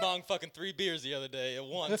just beer bonged fucking 3 beers the other day at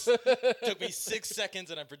once. Took me 6 seconds,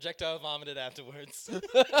 and I projectile vomited afterwards.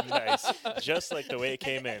 Nice, just like the way it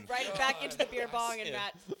came in. right back into the beer bong, and Yeah.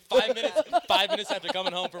 Matt. 5 minutes after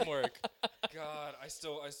coming home from work. God, I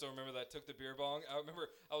still remember that. Took the beer bong. I remember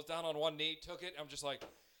I was down on one knee, took it. I'm just like,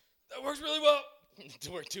 that works really well. It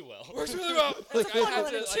worked too well. Works really well. Like, a fun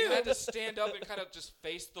one, I too. had to stand up and kind of just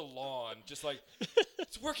face the lawn, just like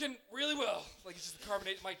it's working really well. Like it's just the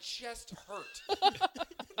carbonate. My chest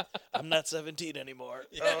hurt. I'm not 17 anymore.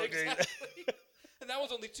 Yeah, Oh, okay. Exactly. And that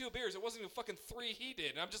was only 2 beers. It wasn't even fucking 3 he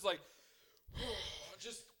did. And I'm just like,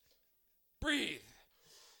 just breathe.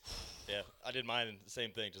 Yeah, I did mine the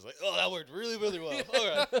same thing. Just like, oh, that worked really, really well. All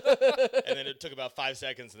right. And then it took about 5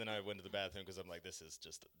 seconds, and then I went to the bathroom because I'm like, this is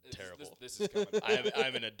just terrible. This is coming.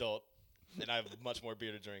 I'm an adult, and I have much more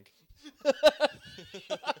beer to drink.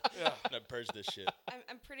 Yeah. And I purged this shit.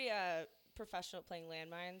 I'm pretty professional at playing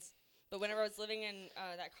landmines, but whenever I was living in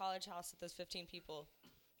that college house with those 15 people,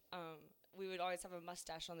 we would always have a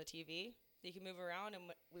mustache on the TV that you could move around, and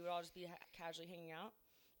we would all just be casually hanging out.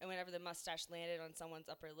 And whenever the mustache landed on someone's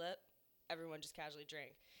upper lip, everyone just casually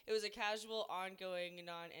drank. It was a casual, ongoing,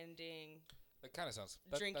 non-ending. That kind of sounds.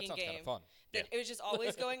 That Drinking sounds kind game. of fun. That it was just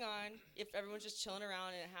always going on. If everyone's just chilling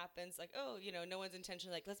around and it happens, like, oh, no one's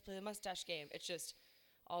intentionally like, let's play the mustache game. It's just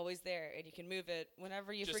always there, and you can move it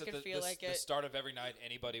whenever you Just at freaking feel like the it. start of every night,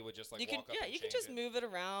 anybody would just like You walk can, up yeah, and you can change just it. move it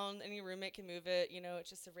around. Any roommate can move it. It's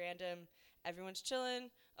just a random. Everyone's chilling.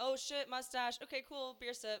 Oh shit, mustache. Okay, cool.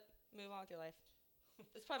 Beer sip. Move on with your life.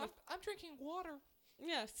 It's probably I'm drinking water.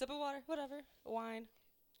 yeah. Sip of water, whatever. Wine.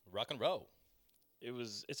 Rock and roll.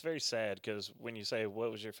 It's very sad because when you say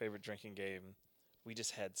what was your favorite drinking game, we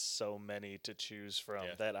just had so many to choose from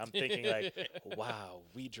Yeah. that I'm thinking like, wow,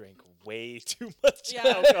 we drank way too much Yeah.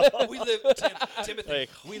 alcohol. We lived, Timothy. Like,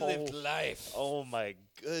 we lived life. Oh my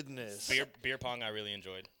goodness. Beer pong I really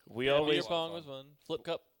enjoyed. We Beer always pong was fun. Flip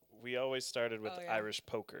cup. started with Oh, yeah. Irish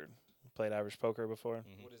poker. Played Irish poker before.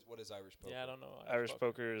 What is Irish poker? Yeah, I don't know. Irish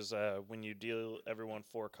poker is when you deal everyone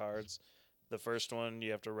 4 cards. The first one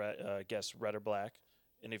you have to guess red or black,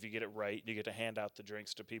 And if you get it right, you get to hand out the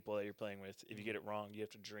drinks to people that you're playing with. If you get it wrong, you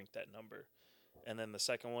have to drink that number. And then the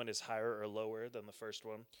second one is higher or lower than the first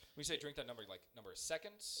one. We say drink that number, like number of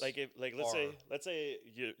seconds. Like let's say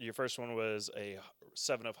your first one was a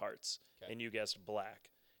 7 of hearts, 'Kay. and you guessed black.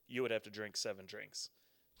 You would have to drink 7 drinks.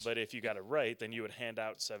 But if you got it right, then you would hand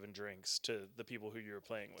out 7 drinks to the people who you were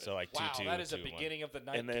playing with. So like wow, 2-2. that is the 2-1. beginning of the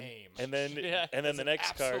night and then game. and then Yeah. and then the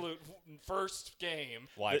next card. Absolute first game.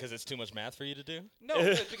 Why? Because it's too much math for you to do. No,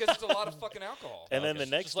 because it's a lot of fucking alcohol. And then Okay. the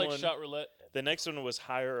next Just like one, shot roulette. the next one was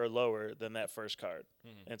higher or lower than that first card.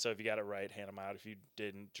 Mhm. And so if you got it right, hand them out. If you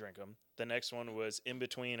didn't, drink them. The next one was in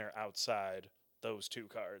between or outside those 2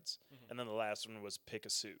 cards. And then the last one was pick a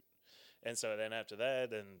suit. And so then after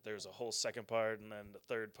that, then there's a whole second part and then the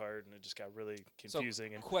third part, and it just got really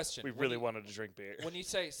confusing. And question: we when really you- wanted to drink beer. When you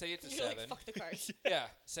say it's a You're 7, like, fuck the cards. yeah,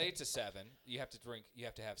 say it's a 7. You have to drink. You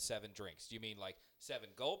have to have 7 drinks. Do you mean like 7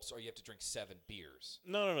 gulps, or you have to drink 7 beers?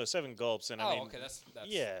 No, 7 gulps. And I mean, Okay, that's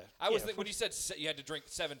yeah. I was yeah, think when you said you had to drink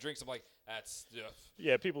 7 drinks, I'm like, that's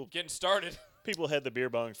yeah, people getting started. had the beer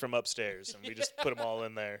bong from upstairs, and we just put them all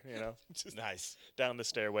in there, just Nice. down the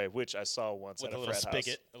stairway, which I saw once With at a a little frat house.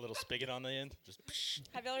 spigot, a little spigot on the end. Just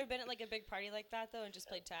Have y'all ever been at like a big party like that though and just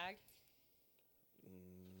played tag?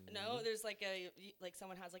 No, there's like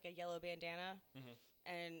someone has like a yellow bandana,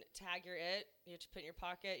 and tag your it. You have to put it in your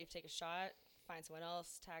pocket. You have to take a shot. Find someone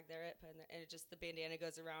else, tag their it, put in and it just the bandana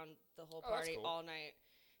goes around the whole Oh, that's party cool. all night.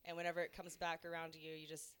 And whenever it comes back around to you, you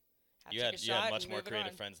just have you to had take a you shot had much and more move it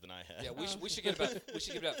creative on. friends than I had. Yeah, we should get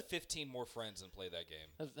about 15 more friends and play that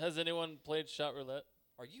game. Has anyone played shot roulette?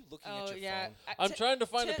 Are you looking Oh at your yeah, phone? I'm trying to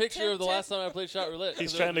find a picture of the last time I played shot roulette.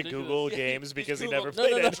 He's 'cause it trying was to ridiculous. Google Yeah, games he's because he Googled- never No,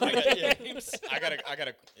 played no, no. it. I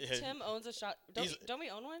gotta. yeah, Tim owns a shot. He's- Don't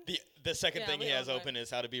we own one? the second Yeah, thing we he has own one. open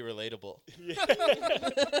is how to be relatable.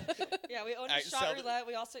 Yeah, we own I- a shot so- roulette.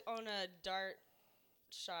 We also own a dart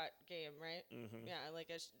shot game, right? Mhm. Yeah, like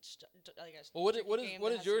a like a. Well, what drinking is game what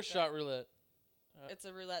that is has your some shot dart. roulette? It's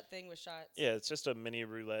a roulette thing with shots. Yeah, it's just a mini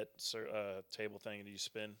roulette table thing that you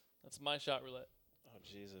spin. That's my shot roulette. Oh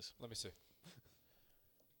Jesus! Let me see.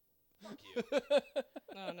 Fuck you.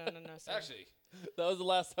 No. Sorry. Actually, That was the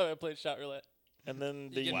last time I played shot roulette. And then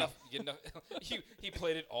you the get enough. You get enough he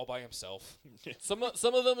played it all by himself. Some of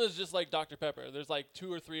them is just like Dr Pepper. There's like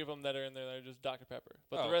 2 or 3 of them that are in there that are just Dr Pepper,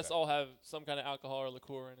 but Oh, the rest okay. all have some kind of alcohol or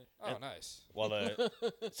liqueur in it. Oh, nice. Well,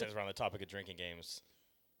 since we're on the topic of drinking games,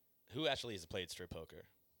 who actually has played strip poker?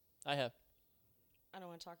 I have, I don't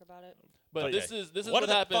want to talk about it. but Okay. this is what what are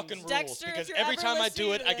the happens. fucking rules? Dexter, if because you're every ever time I do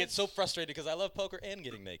listening it, to I get this. so frustrated because I love poker and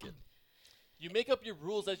getting naked. You make up your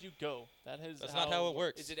rules as you go. That's not how it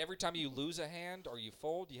works. Is it every time you lose a hand or you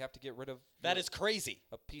fold, you have to get rid of That your- is crazy.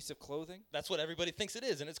 a piece of clothing? That's what everybody thinks it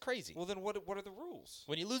is, and it's crazy. Well, then what are the rules?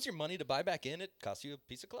 When you lose your money to buy back in, it costs you a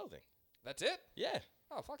piece of clothing. That's it? Yeah,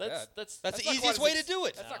 Oh, fuck That's that. that's that's the not quite easiest as way to do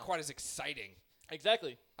it. That's not quite as exciting.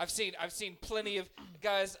 exactly. I've seen plenty of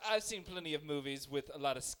guys. I've seen plenty of movies with a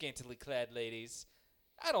lot of scantily clad ladies.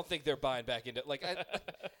 I don't think they're buying back into like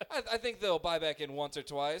I think they'll buy back in once or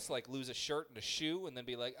twice, like lose a shirt and a shoe, and then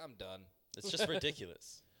be like, I'm done. It's just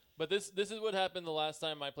ridiculous. But this is what happened the last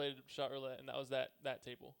time I played shot roulette, and that was that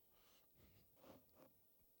table.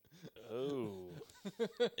 oh,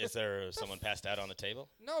 Is there someone passed out on the table?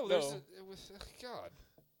 No, there's No. it was God.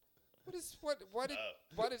 Why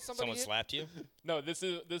did somebody Someone hit? slapped you? No, this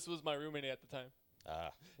was my roommate at the time.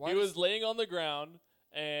 Why He does- was laying on the ground,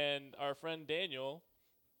 and our friend Daniel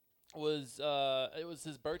was it was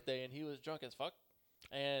his birthday, and he was drunk as fuck.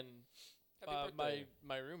 And Happy my birthday.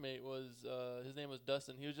 my roommate was his name was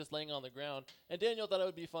Dustin. He was just laying on the ground, and Daniel thought it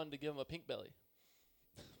would be fun to give him a pink belly.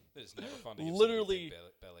 It is never fun to give Literally somebody a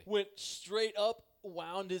big belly. Went straight up,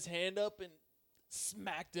 wound his hand up, and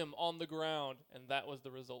smacked him on the ground, and that was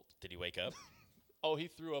the result. Did he wake up? Oh, he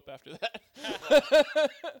threw up after that.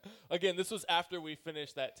 Again, this was after we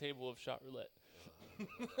finished that table of shot roulette.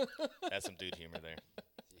 That's some dude humor there.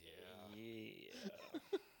 yeah.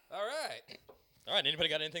 All right. All right, anybody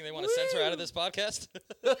got anything they want to censor out of this podcast?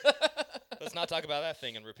 Let's not talk about that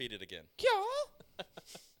thing and repeat it again.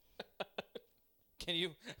 Can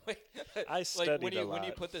you wait? I like studied when a you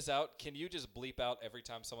lot. put this out, can you just bleep out every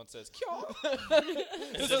time someone says "Kyaw"?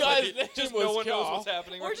 This just guy's like name Just was no one knows Kyaw. what's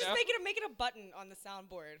happening Or right just now. make it a button on the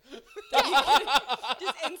soundboard that you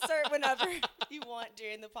can just insert whenever you want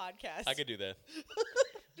during the podcast. I could do that.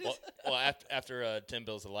 well, after Tim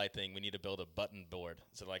builds the light thing, we need to build a button board.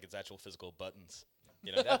 So like it's actual physical buttons.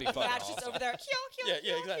 You know, That'd be fucking Matt's awesome. just over there. Kyo, kyo, Yeah,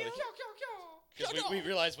 yeah, kyo, exactly. kyo. Because we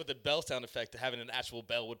realized with the bell sound effect, having an actual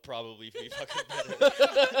bell would probably be fucking better.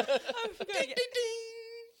 I'm gonna get-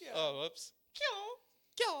 Oh, whoops.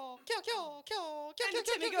 And the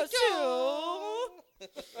Timmy goes too.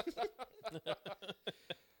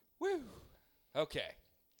 Woo. Okay.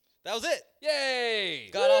 That was it. Yay.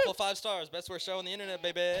 God awful 5 stars. Best worst show on the internet,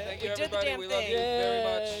 baby. Thank you, We did the everybody. damn We love you thing. very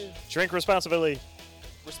much. Drink responsibly.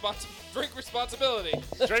 Drink responsibility.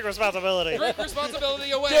 Drink responsibility. Drink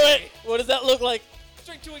responsibility away. Do it. What does that look like?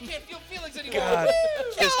 Drink till we can't feel feelings anymore. God,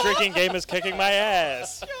 this drinking game is kicking my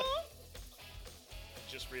ass.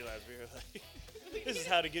 Just realized we were like, this is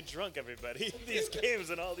how to get drunk, everybody. These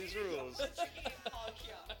games and all these rules.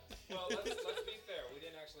 Well, let's